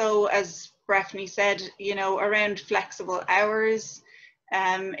staff. So as Breffney said, you know, around flexible hours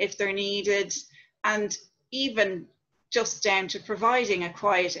if they're needed, and even just down to providing a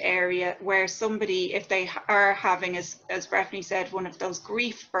quiet area where somebody, if they are having, as Breffney said, one of those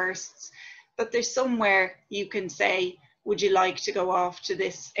grief bursts, that there's somewhere you can say, would you like to go off to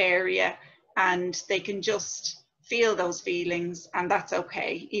this area? And they can just feel those feelings, and that's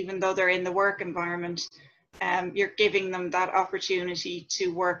okay. Even though they're in the work environment, you're giving them that opportunity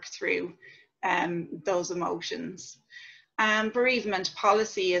to work through those emotions. Bereavement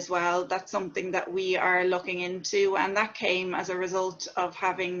policy as well, that's something that we are looking into, and that came as a result of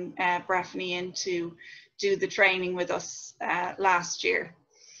having Breffney in to do the training with us last year.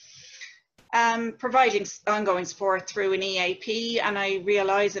 Providing ongoing support through an EAP, and I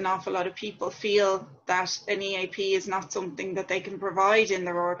realise an awful lot of people feel that an EAP is not something that they can provide in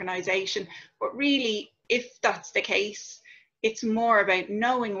their organisation, but really, if that's the case, it's more about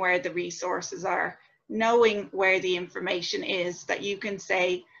knowing where the resources are, knowing where the information is, that you can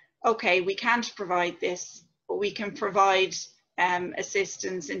say, okay, we can't provide this, but we can provide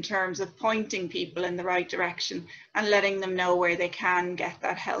assistance in terms of pointing people in the right direction and letting them know where they can get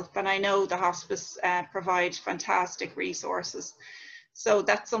that help. And I know the hospice provides fantastic resources. So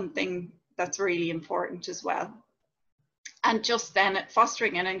that's something that's really important as well. And just then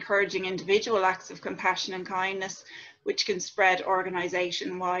fostering and encouraging individual acts of compassion and kindness, which can spread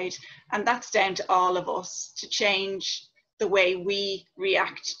organisation-wide. And that's down to all of us to change the way we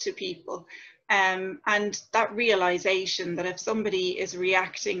react to people. And that realisation that if somebody is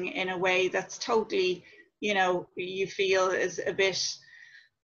reacting in a way that's totally, you know, you feel is a bit,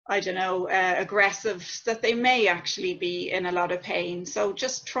 I don't know, aggressive, that they may actually be in a lot of pain. So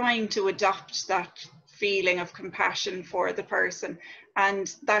just trying to adopt that feeling of compassion for the person,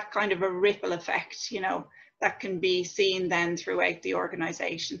 and that kind of a ripple effect, you know, that can be seen then throughout the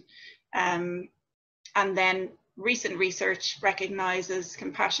organisation. And then recent research recognises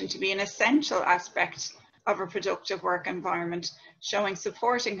compassion to be an essential aspect of a productive work environment, showing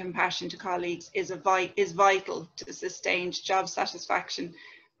support and compassion to colleagues is vital to sustained job satisfaction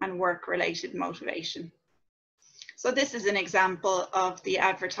and work-related motivation. So this is an example of the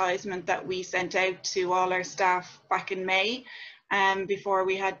advertisement that we sent out to all our staff back in May, before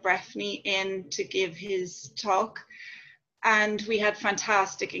we had Breffney in to give his talk. And we had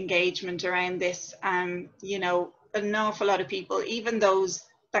fantastic engagement around this. You know, an awful lot of people, even those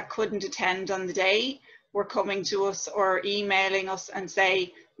that couldn't attend on the day, were coming to us or emailing us and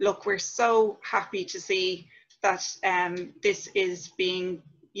say, look, we're so happy to see that this is being,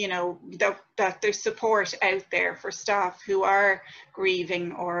 you know, that there's support out there for staff who are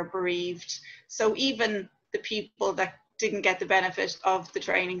grieving or bereaved. So even the people that didn't get the benefit of the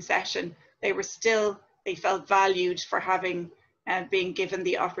training session, they felt valued for having been given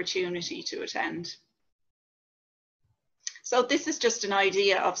the opportunity to attend. So this is just an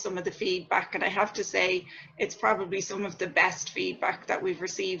idea of some of the feedback, and I have to say it's probably some of the best feedback that we've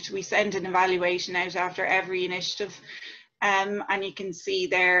received. We send an evaluation out after every initiative, and you can see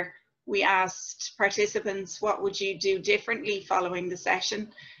there we asked participants, what would you do differently following the session?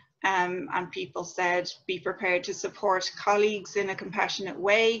 And people said, be prepared to support colleagues in a compassionate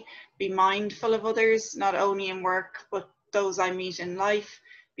way, be mindful of others, not only in work, but those I meet in life,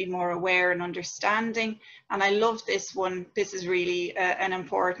 be more aware and understanding. And I love this one. This is really an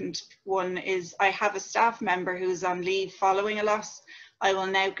important one, is I have a staff member who's on leave following a loss. I will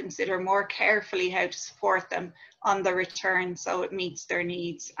now consider more carefully how to support them on the return so it meets their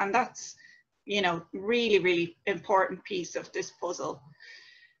needs. And that's, you know, really, really important piece of this puzzle.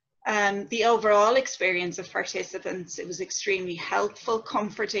 The overall experience of participants, it was extremely helpful,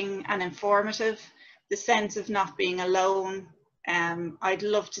 comforting and informative. The sense of not being alone, I'd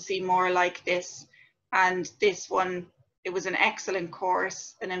love to see more like this. And this one, it was an excellent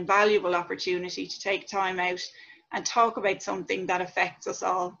course, an invaluable opportunity to take time out and talk about something that affects us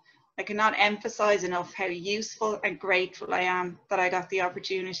all. I cannot emphasize enough how useful and grateful I am that I got the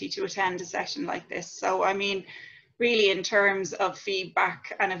opportunity to attend a session like this. So, I mean, really in terms of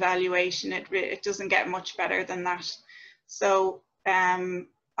feedback and evaluation, it doesn't get much better than that. So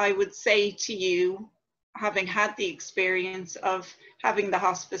I would say to you, having had the experience of having the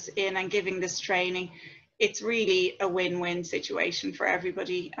hospice in and giving this training, it's really a win-win situation for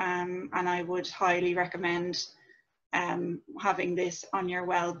everybody, and I would highly recommend having this on your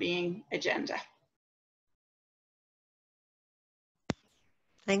well-being agenda.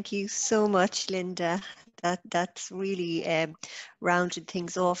 Thank you so much, Linda. That's really rounded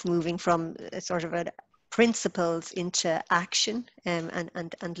things off, moving from sort of a principles into action,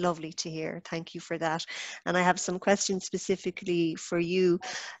 and lovely to hear. Thank you for that. And I have some questions specifically for you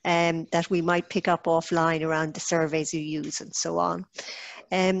that we might pick up offline around the surveys you use and so on.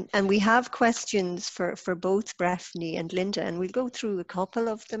 And we have questions for both Breffney and Linda, and we'll go through a couple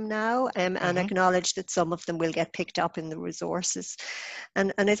of them now, and acknowledge that some of them will get picked up in the resources.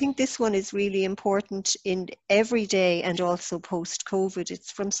 And I think this one is really important in every day and also post-COVID.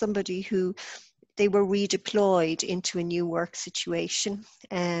 It's from somebody who they were redeployed into a new work situation.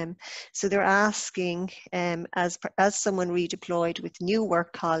 So they're asking, as someone redeployed with new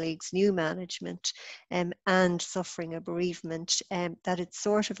work colleagues, new management, and suffering a bereavement, that it's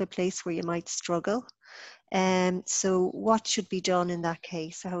sort of a place where you might struggle. So what should be done in that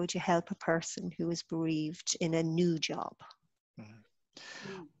case? How would you help a person who is bereaved in a new job?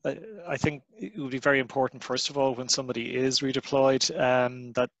 I think it would be very important, first of all, when somebody is redeployed,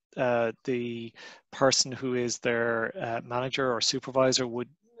 that the person who is their manager or supervisor would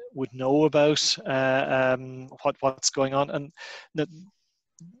know about what's going on, and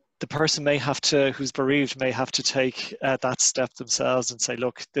the person may have to, who's bereaved, may have to take that step themselves and say,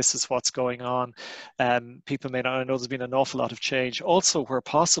 look, this is what's going on. People may not, I know there's been an awful lot of change. Also, where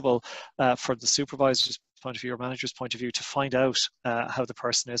possible, for the supervisor's point of view or manager's point of view, to find out how the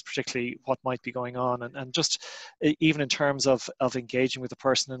person is, particularly what might be going on, and just even in terms of engaging with the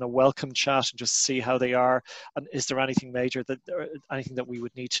person in a welcome chat and just see how they are, and is there anything major anything that we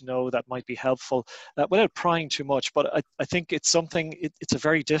would need to know that might be helpful, without prying too much. But I think it's something, it's a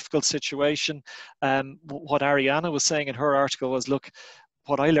very difficult situation. What Ariana was saying in her article was, look,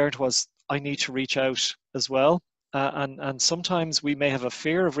 what I learned was I need to reach out as well. And sometimes we may have a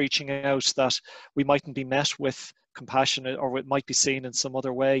fear of reaching out, that we mightn't be met with compassionate, or it might be seen in some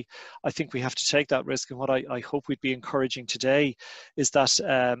other way. I think we have to take that risk. And what I hope we'd be encouraging today is that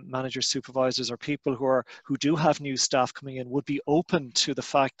managers, supervisors, or people who do have new staff coming in would be open to the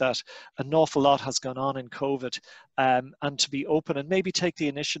fact that an awful lot has gone on in COVID, and to be open and maybe take the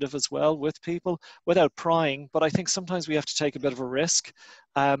initiative as well with people without prying. But I think sometimes we have to take a bit of a risk.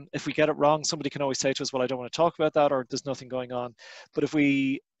 If we get it wrong, somebody can always say to us, well, I don't want to talk about that, or there's nothing going on. But if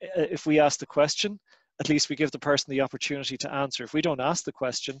we ask the question, at least we give the person the opportunity to answer. If we don't ask the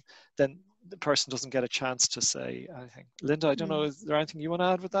question, then the person doesn't get a chance to say anything. Linda, I don't know, is there anything you want to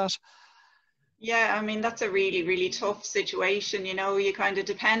add with that? Yeah, I mean, that's a really, really tough situation. You know, you kind of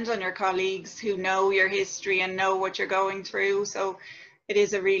depend on your colleagues who know your history and know what you're going through. So it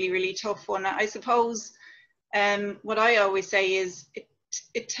is a really, really tough one. I suppose what I always say is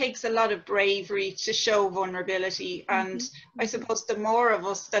it takes a lot of bravery to show vulnerability. And I suppose the more of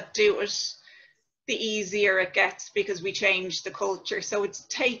us that do it, the easier it gets, because we change the culture. So it's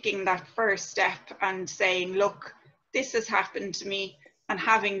taking that first step and saying, look, this has happened to me, and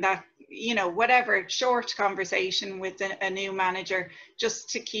having that, you know, whatever short conversation with a new manager, just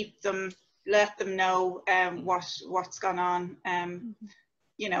to keep them, let them know what's gone on.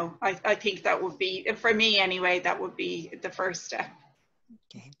 You know, I think that would be, for me anyway, that would be the first step.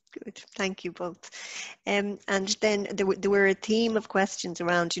 Okay, good. Thank you both. And then there were a theme of questions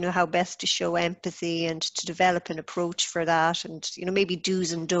around, you know, how best to show empathy and to develop an approach for that, and, you know, maybe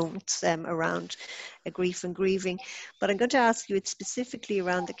do's and don'ts around grief and grieving. But I'm going to ask you it specifically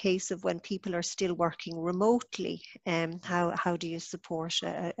around the case of when people are still working remotely. How do you support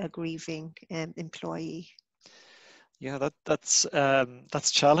a grieving employee? Yeah, that's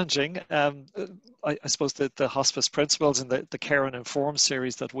challenging. I suppose that the hospice principles and the Care and Inform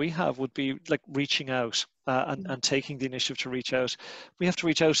series that we have would be like reaching out and taking the initiative to reach out. We have to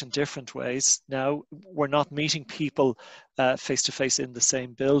reach out in different ways. Now, we're not meeting people face to face in the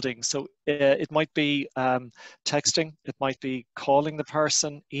same building. So it might be texting, it might be calling the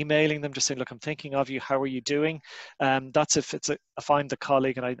person, emailing them, just saying, look, I'm thinking of you, how are you doing? That's if if I'm the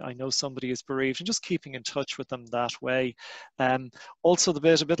colleague and I know somebody is bereaved, and just keeping in touch with them that way. Also, a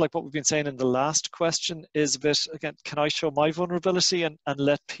bit like what we've been saying in the last question is a bit, again, can I show my vulnerability and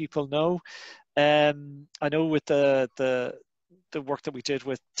let people know? I know with the work that we did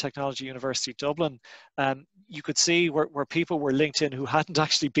with Technology University Dublin, you could see where people were linked in who hadn't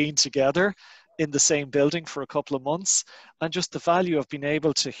actually been together in the same building for a couple of months, and just the value of being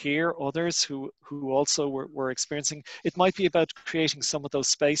able to hear others who also were experiencing. It might be about creating some of those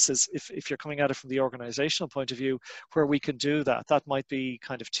spaces, if you're coming at it from the organizational point of view, where we can do that. That might be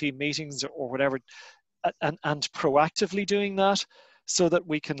kind of team meetings or whatever, and proactively doing that, so that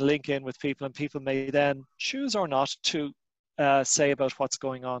we can link in with people, and people may then choose or not to say about what's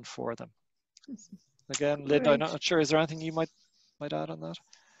going on for them. Again, Linda, I'm not sure, is there anything you might add on that?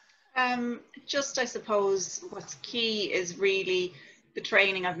 Just, I suppose what's key is really the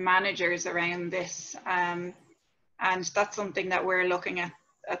training of managers around this, and that's something that we're looking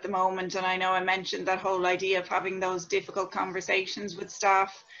at the moment. And I know I mentioned that whole idea of having those difficult conversations with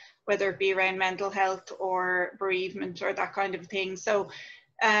staff, whether it be around mental health or bereavement or that kind of thing. So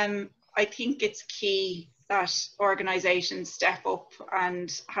I think it's key that organisations step up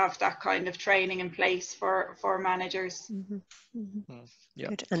and have that kind of training in place for managers. Yeah.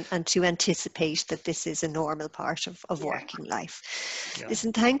 Good. And to anticipate that this is a normal part of working life. Yeah.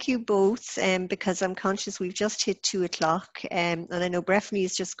 Listen, thank you both, because I'm conscious we've just hit 2 o'clock, and I know Breffney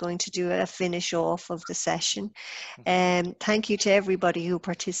is just going to do a finish off of the session. Thank you to everybody who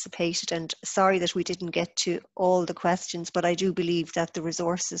participated, and sorry that we didn't get to all the questions, but I do believe that the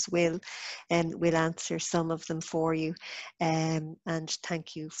resources will answer some of them for you, and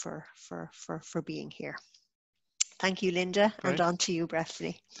thank you for being here. Thank you, Linda. Great. And on to you,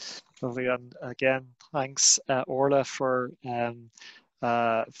 Breffney. Lovely. And again, thanks, Orla, for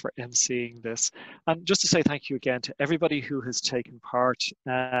emceeing this. And just to say thank you again to everybody who has taken part.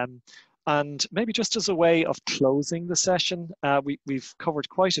 And maybe just as a way of closing the session, we've covered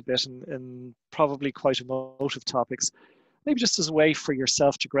quite a bit in probably quite emotive topics. Maybe just as a way for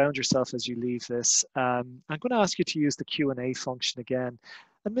yourself to ground yourself as you leave this, I'm going to ask you to use the Q&A function again.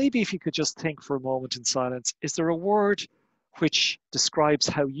 And maybe if you could just think for a moment in silence, is there a word which describes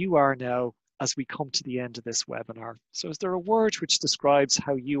how you are now as we come to the end of this webinar? So is there a word which describes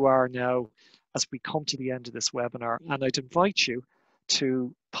how you are now as we come to the end of this webinar? And I'd invite you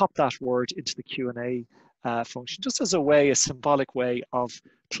to pop that word into the Q&A function, just as a symbolic way of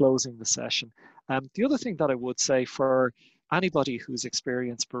closing the session. The other thing that I would say for anybody who's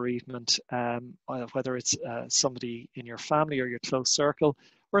experienced bereavement, whether it's somebody in your family or your close circle,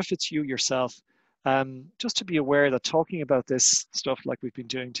 or if it's you yourself, just to be aware that talking about this stuff like we've been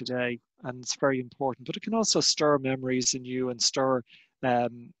doing today, and it's very important, but it can also stir memories in you and stir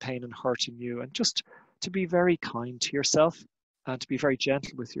pain and hurt in you, and just to be very kind to yourself and to be very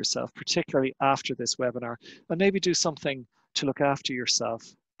gentle with yourself, particularly after this webinar, and maybe do something to look after yourself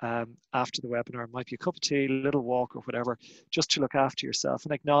after the webinar. It might be a cup of tea, a little walk or whatever, just to look after yourself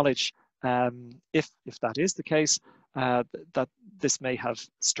and acknowledge if that is the case, that this may have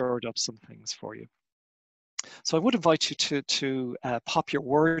stirred up some things for you. So I would invite you to pop your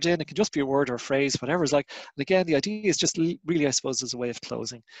word in. It can just be a word or a phrase, whatever is like. And again, the idea is just really, I suppose, as a way of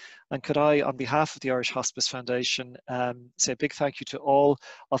closing. And could I, on behalf of the Irish Hospice Foundation, say a big thank you to all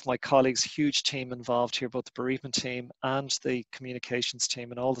of my colleagues, huge team involved here, both the bereavement team and the communications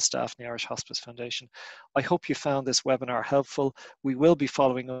team and all the staff in the Irish Hospice Foundation. I hope you found this webinar helpful. We will be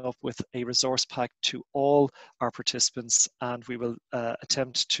following up with a resource pack to all our participants, and we will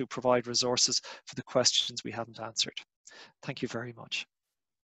attempt to provide resources for the questions we haven't answered. Thank you very much.